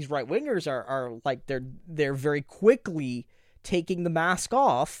wingers are like they're very quickly taking the mask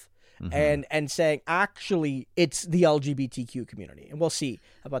off. And saying actually it's the LGBTQ community, and we'll see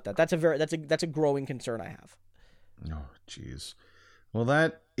about that. That's a growing concern I have. Oh, geez. Well,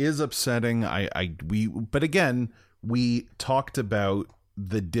 that is upsetting. But again, we talked about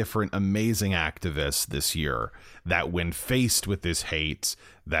the different amazing activists this year that when faced with this hate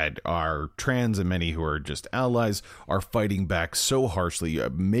that are trans and many who are just allies are fighting back so harshly,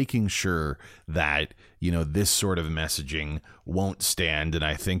 making sure that, you know, this sort of messaging won't stand. And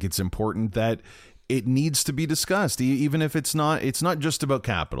I think it's important that it needs to be discussed, even if it's not just about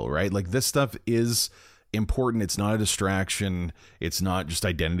capital, right? Like, this stuff is important. It's not a distraction. It's not just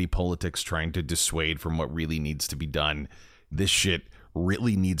identity politics trying to dissuade from what really needs to be done. This shit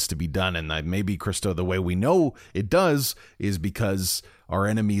really needs to be done. And maybe, Christo, the way we know it does is because our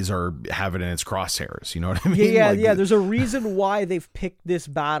enemies have it in its crosshairs. You know what I mean? Yeah. There's a reason why they've picked this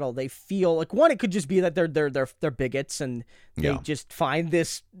battle. They feel like, one, it could just be that they're bigots and they just find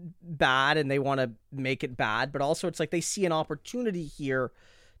this bad and they want to make it bad. But also, it's like they see an opportunity here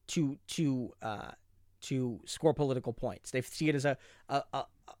to score political points. They see it as a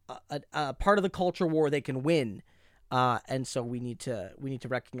part of the culture war they can win. And so we need to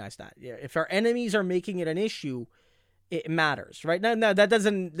recognize that. If our enemies are making it an issue, it matters, right? Now that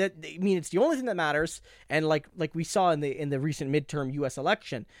doesn't mean it's the only thing that matters. And like we saw in the recent midterm U.S.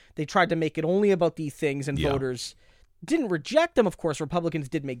 election, they tried to make it only about these things, and voters didn't reject them. Of course, Republicans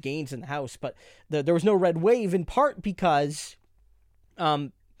did make gains in the House, but there was no red wave, in part because,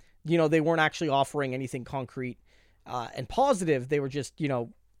 they weren't actually offering anything concrete and positive. They were just,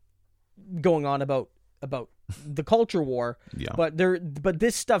 going on about the culture war. Yeah. But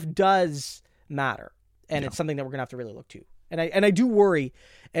this stuff does matter, and it's something that we're gonna have to really look to. And I do worry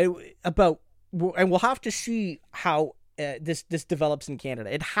about, and we'll have to see how this develops in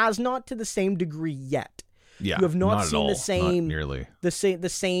Canada. It has not to the same degree yet. Yeah, you have not seen the same, not nearly the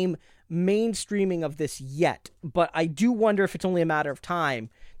same mainstreaming of this yet. But I do wonder if it's only a matter of time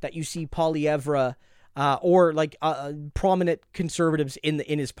that you see Poilievre or prominent conservatives in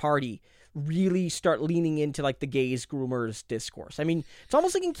his party really start leaning into like the gays groomers discourse. I mean, it's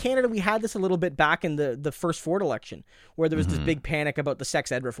almost like in Canada we had this a little bit back in the first Ford election, where there was this big panic about the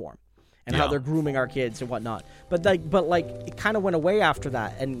sex ed reform and how they're grooming our kids and whatnot. But it kind of went away after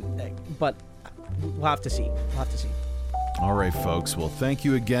that. But we'll have to see. All right, folks. Well, thank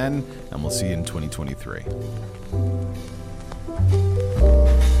you again, and we'll see you in 2023.